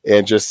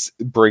 and just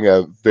bring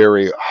a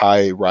very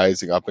high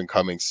rising up and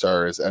coming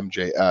star as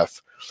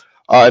MJF.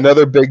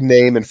 Another big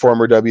name and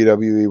former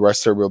WWE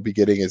wrestler we'll be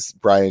getting is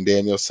Bryan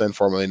Danielson,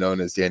 formerly known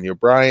as Daniel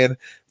Bryan,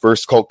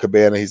 versus Colt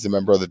Cabana. He's a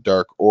member of the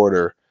Dark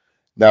Order.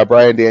 Now,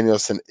 Bryan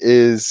Danielson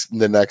is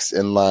the next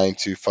in line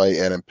to fight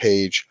Adam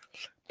Page,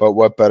 but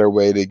what better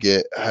way to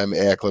get him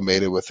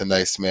acclimated with a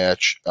nice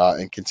match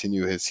and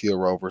continue his heel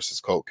role versus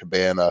Colt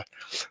Cabana?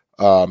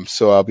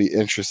 So I'll be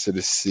interested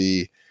to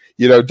see.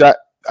 What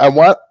I'm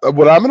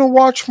going to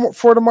watch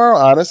for tomorrow,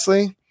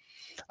 honestly,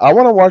 I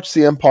want to watch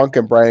CM Punk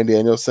and Bryan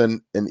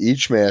Danielson in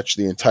each match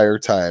the entire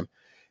time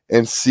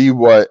and see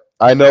what –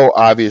 I know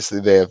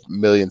obviously they have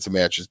millions of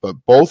matches, but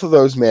both of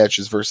those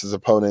matches versus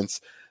opponents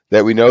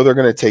that we know they're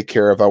going to take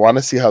care of, I want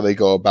to see how they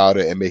go about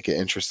it and make it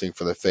interesting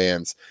for the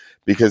fans,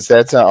 because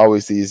that's not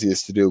always the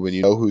easiest to do when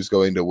you know who's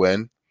going to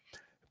win,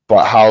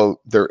 but how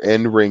their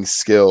in-ring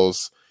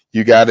skills,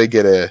 you got to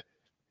get a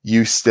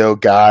 "you still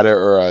got it"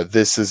 or a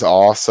 "this is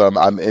awesome."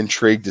 I'm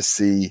intrigued to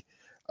see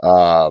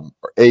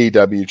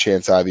AEW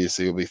chance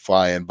obviously will be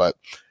flying, but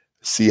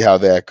see how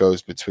that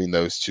goes between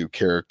those two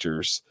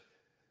characters.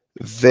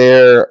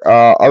 There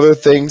are other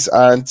things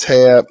on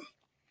tap.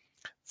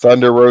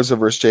 Thunder Rosa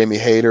versus Jamie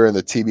Hayter in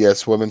the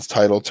TBS Women's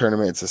Title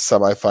Tournament. It's a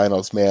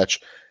semifinals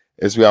match.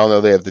 As we all know,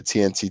 they have the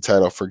TNT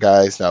title for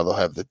guys. Now they'll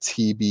have the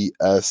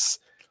TBS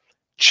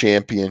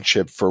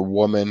Championship for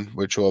women,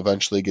 which will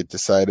eventually get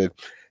decided.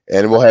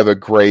 And we'll have a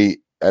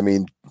great,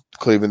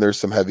 Cleveland, there's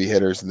some heavy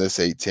hitters in this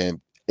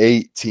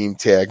eight-team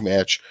tag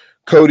match.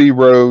 Cody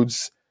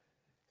Rhodes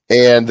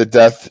and the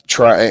Death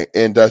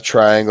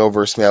Triangle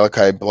versus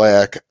Malachi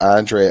Black,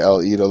 Andre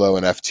El Idolo,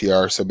 and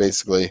FTR. So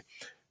basically,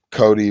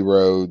 Cody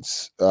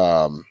Rhodes,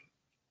 even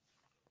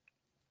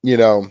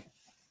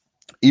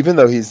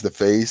though he's the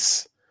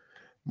face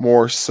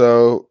more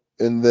so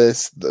in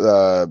this,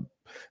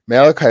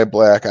 Malachi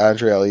Black,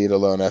 Andre El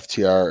Idolo, and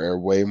FTR are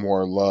way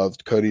more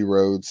loved. Cody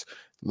Rhodes,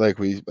 I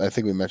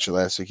think we mentioned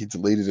last week, he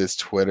deleted his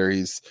Twitter.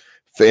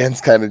 Fans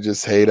kind of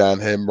just hate on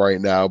him right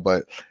now,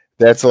 but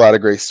that's a lot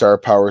of great star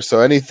power. So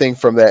anything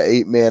from that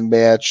 8-man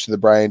match to the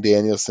Bryan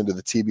Danielson to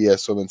the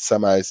TBS Women's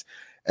Semis,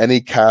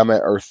 any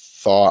comment or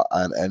thought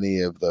on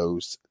any of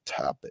those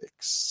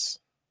topics?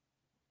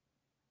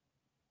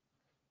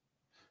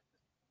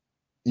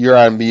 You're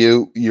on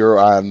mute.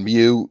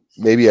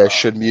 Maybe I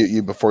should mute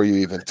you before you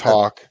even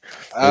talk.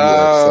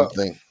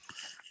 Something.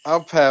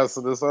 I'll pass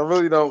on this. I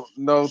really don't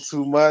know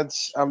too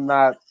much. I'm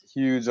not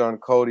huge on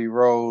Cody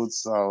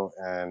Rhodes,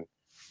 and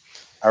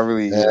I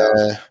really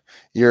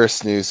you're a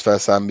snooze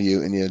fest. I'm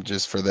muting you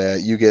just for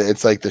that.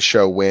 It's like the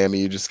show Whammy.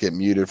 You just get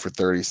muted for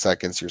 30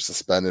 seconds. You're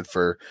suspended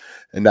for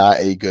not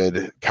a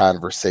good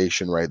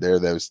conversation right there.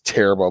 That was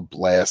terrible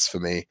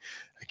blasphemy.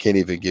 I can't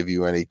even give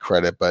you any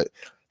credit, but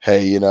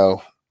hey,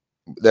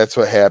 that's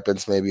what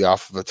happens maybe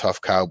off of a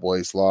tough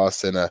Cowboys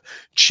loss and a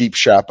cheap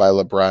shot by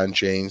LeBron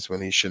James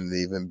when he shouldn't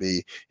even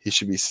be. He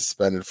should be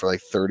suspended for like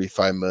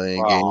 35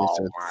 million games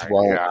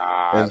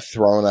and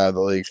thrown out of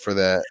the league for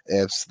that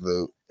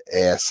absolute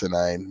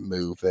asinine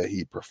move that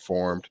he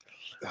performed.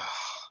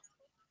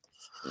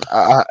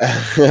 Now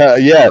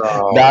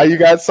you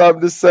got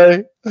something to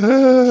say?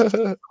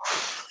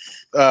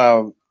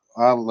 I'll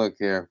look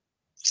here.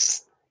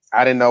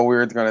 I didn't know we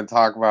were going to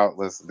talk about.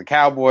 Listen, the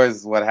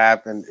Cowboys. What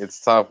happened?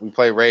 It's tough. We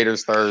play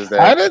Raiders Thursday.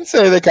 I didn't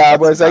say the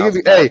Cowboys.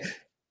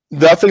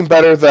 Nothing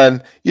better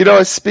than,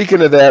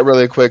 speaking of that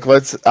really quick,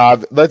 let's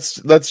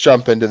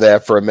jump into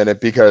that for a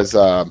minute because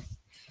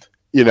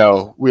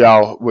we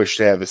all wish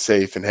to have a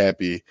safe and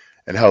happy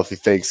and healthy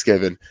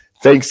Thanksgiving.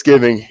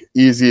 Thanksgiving,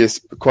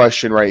 easiest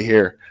question right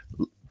here.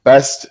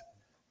 Best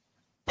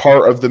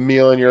part of the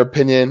meal in your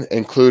opinion,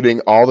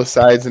 including all the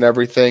sides and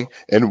everything,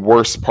 and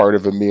worst part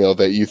of a meal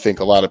that you think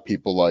a lot of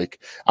people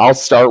like. I'll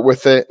start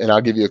with it and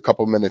I'll give you a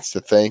couple minutes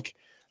to think.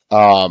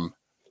 To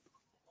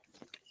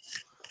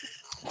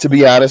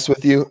be honest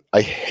with you,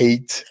 I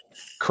hate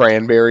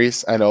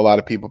cranberries. I know a lot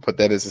of people put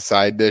that as a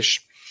side dish.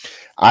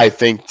 I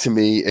think to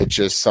me, it's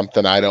just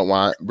something I don't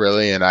want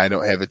really, and I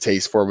don't have a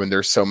taste for when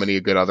there's so many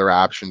good other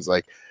options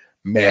like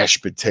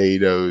mashed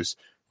potatoes,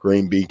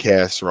 green bean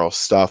casserole,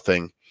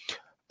 stuffing.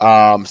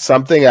 What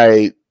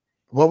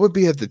would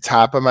be at the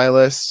top of my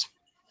list?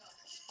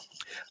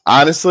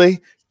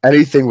 Honestly,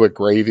 anything with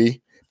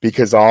gravy,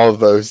 because all of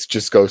those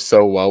just go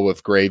so well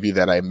with gravy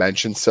that I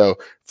mentioned. So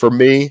for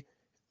me,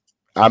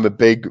 I'm a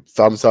big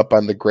thumbs up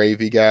on the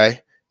gravy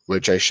guy,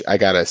 which I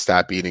gotta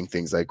stop eating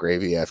things like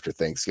gravy after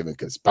Thanksgiving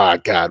because, by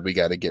God, we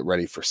got to get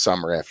ready for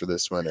summer after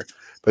this winter.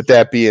 But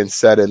that being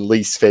said, and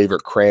least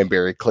favorite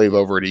cranberry, Cleve,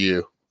 over to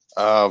you.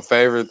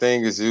 Favorite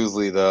thing is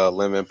usually the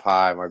lemon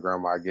pie my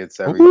grandma gets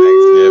every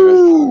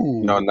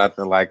Thanksgiving.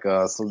 Nothing like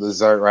some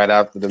dessert right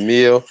after the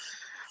meal.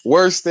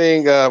 Worst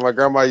thing, my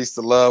grandma used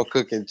to love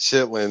cooking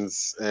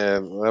chitlins,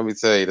 and let me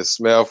tell you, the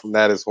smell from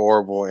that is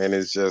horrible, and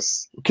it's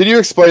just. Can you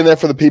explain that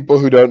for the people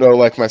who don't know,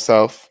 like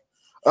myself?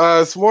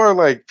 It's more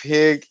like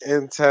pig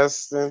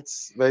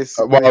intestines,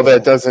 basically. Well,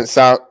 that doesn't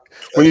sound.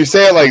 When you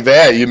say it like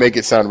that, you make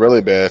it sound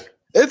really bad.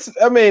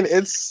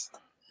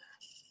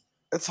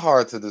 It's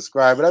hard to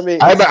describe it.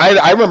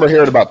 I remember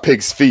hearing about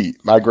pig's feet.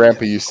 My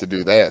grandpa used to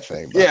do that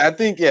thing. But. Yeah, I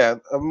think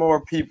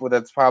more people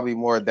that's probably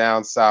more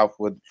down south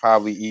would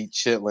probably eat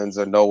chitlins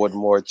or know what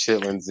more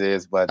chitlins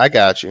is. But I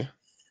got you.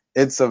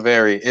 It's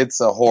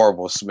a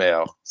horrible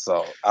smell.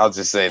 So I'll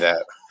just say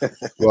that.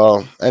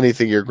 Well,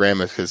 anything your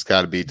grandma has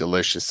got to be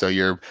delicious. So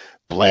you're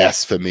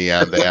blasphemy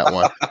on that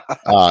one.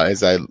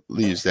 As I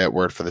use that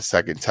word for the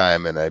second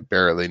time, and I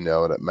barely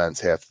know what it meant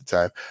half the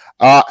time.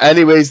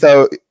 Anyways,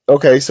 though,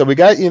 okay, so we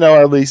got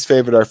our least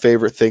favorite, our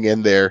favorite thing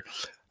in there.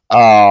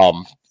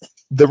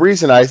 The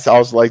reason I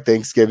also like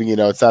Thanksgiving,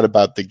 it's not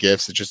about the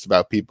gifts; it's just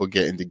about people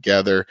getting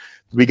together.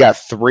 We got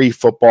 3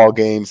 football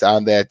games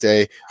on that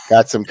day.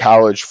 Got some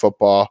college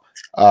football.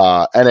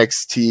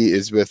 NXT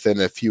is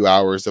within a few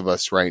hours of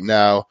us right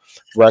now.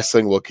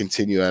 Wrestling will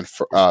continue on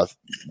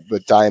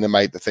with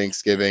Dynamite, the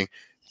Thanksgiving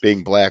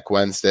being Black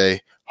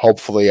Wednesday.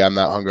 Hopefully, I'm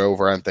not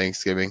hungover on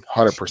Thanksgiving.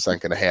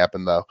 100% going to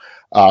happen though.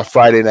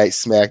 Friday night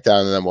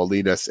SmackDown, and then will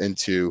lead us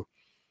into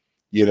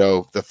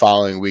the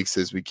following weeks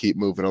as we keep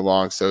moving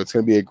along. So it's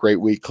going to be a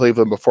great week.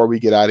 Cleveland, before we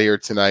get out of here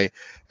tonight,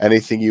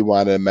 anything you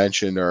want to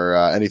mention or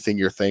anything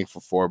you're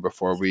thankful for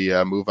before we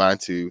move on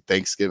to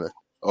Thanksgiving?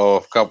 Oh,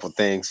 a couple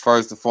things.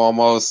 First and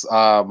foremost,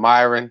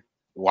 Myron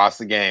watched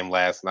the game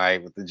last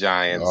night with the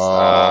Giants.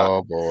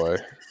 Oh, boy.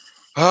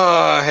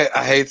 I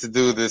hate to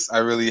do this. I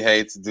really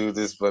hate to do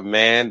this, but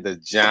man, the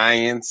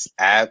Giants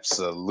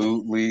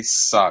absolutely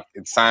suck.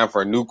 It's time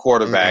for a new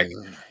quarterback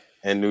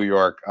in New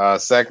York.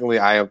 Secondly,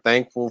 I am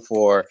thankful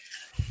for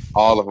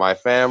all of my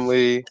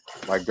family,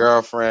 my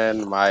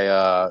girlfriend,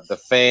 the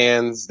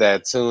fans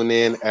that tune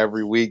in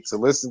every week to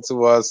listen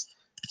to us,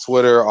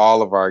 Twitter,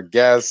 all of our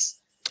guests.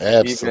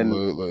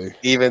 Absolutely.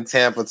 Even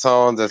Tampa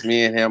Tones, as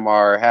me and him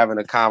are having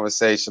a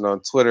conversation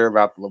on Twitter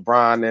about the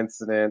LeBron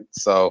incident.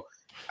 So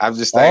I'm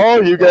just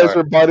thankful. Oh, you guys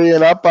were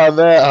buddying up on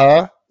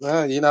that,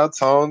 huh?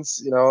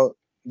 Tones,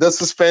 the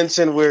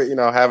suspension, we're,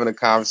 having a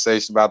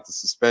conversation about the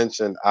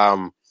suspension.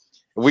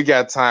 We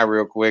got time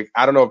real quick.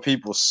 I don't know if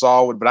people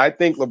saw it, but I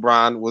think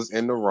LeBron was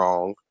in the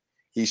wrong.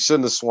 He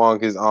shouldn't have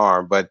swung his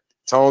arm, but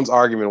Tone's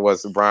argument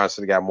was LeBron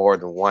should have got more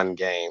than 1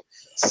 game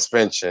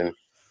suspension.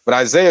 But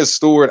Isaiah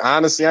Stewart,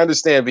 honestly, I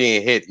understand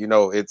being hit.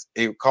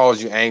 It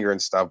calls you anger and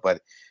stuff.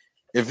 But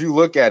if you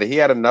look at it, he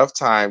had enough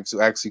time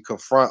to actually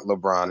confront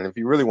LeBron. And if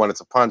he really wanted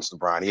to punch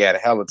LeBron, he had a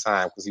hell of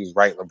time because he was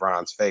right in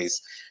LeBron's face.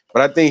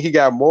 But I think he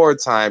got more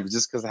time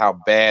just because of how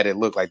bad it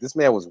looked. Like, this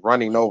man was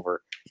running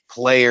over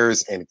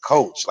players and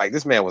coach. Like,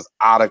 this man was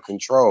out of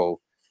control.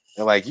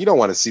 And, like, you don't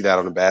want to see that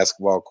on the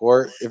basketball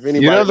court. If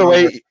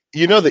anybody,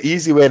 the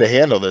easy way to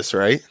handle this,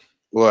 right?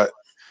 What?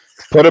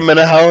 Put him in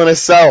a Hell in a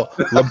Cell.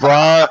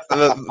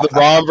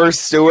 LeBron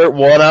versus Stewart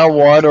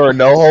 1-on-1 or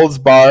no holds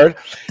barred.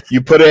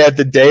 You put it at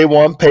the day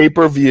 1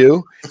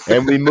 pay-per-view,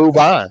 and we move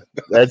on.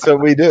 That's what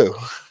we do.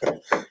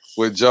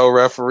 With Joe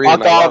referee.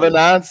 Fuck all the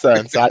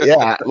nonsense.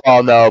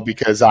 Well, no,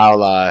 because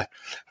I'll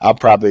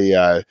probably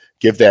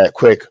give that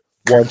quick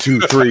 1,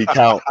 2, 3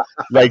 count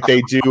like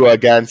they do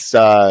against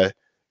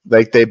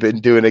like they've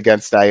been doing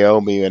against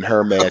Naomi in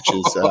her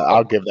matches.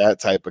 I'll give that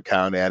type of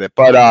count at it.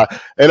 But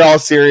in all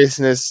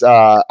seriousness,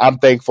 I'm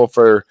thankful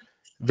for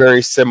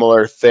very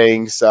similar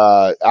things.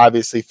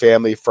 Obviously,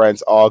 family,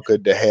 friends, all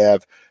good to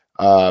have.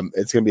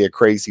 It's going to be a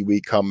crazy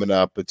week coming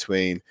up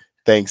between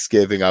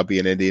Thanksgiving. I'll be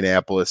in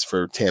Indianapolis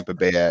for Tampa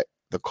Bay at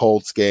the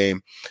Colts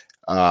game.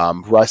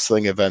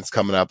 wrestling events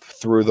coming up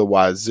through the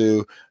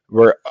wazoo.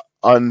 We're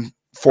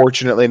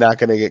unfortunately not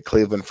going to get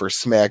Cleveland for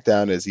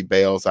SmackDown as he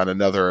bails on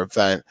another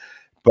event,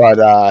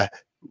 but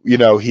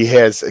he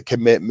has a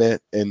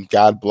commitment, and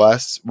God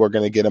bless. We're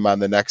going to get him on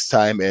the next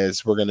time,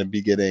 as we're going to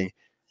be getting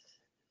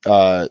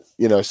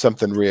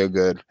something real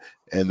good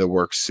in the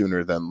works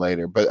sooner than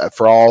later. But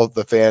for all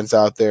the fans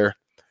out there,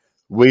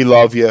 we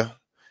love you.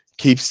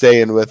 Keep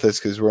staying with us,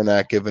 because we're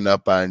not giving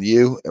up on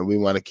you, and we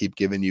want to keep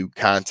giving you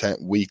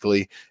content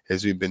weekly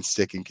as we've been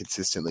sticking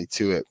consistently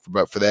to it.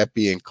 But for that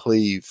being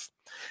Cleve,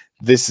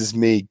 this is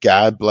me.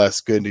 God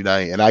bless. Good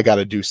night. And I got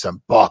to do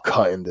some buck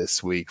hunting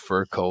this week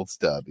for a Colts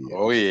W.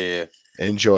 Oh, yeah. Enjoy.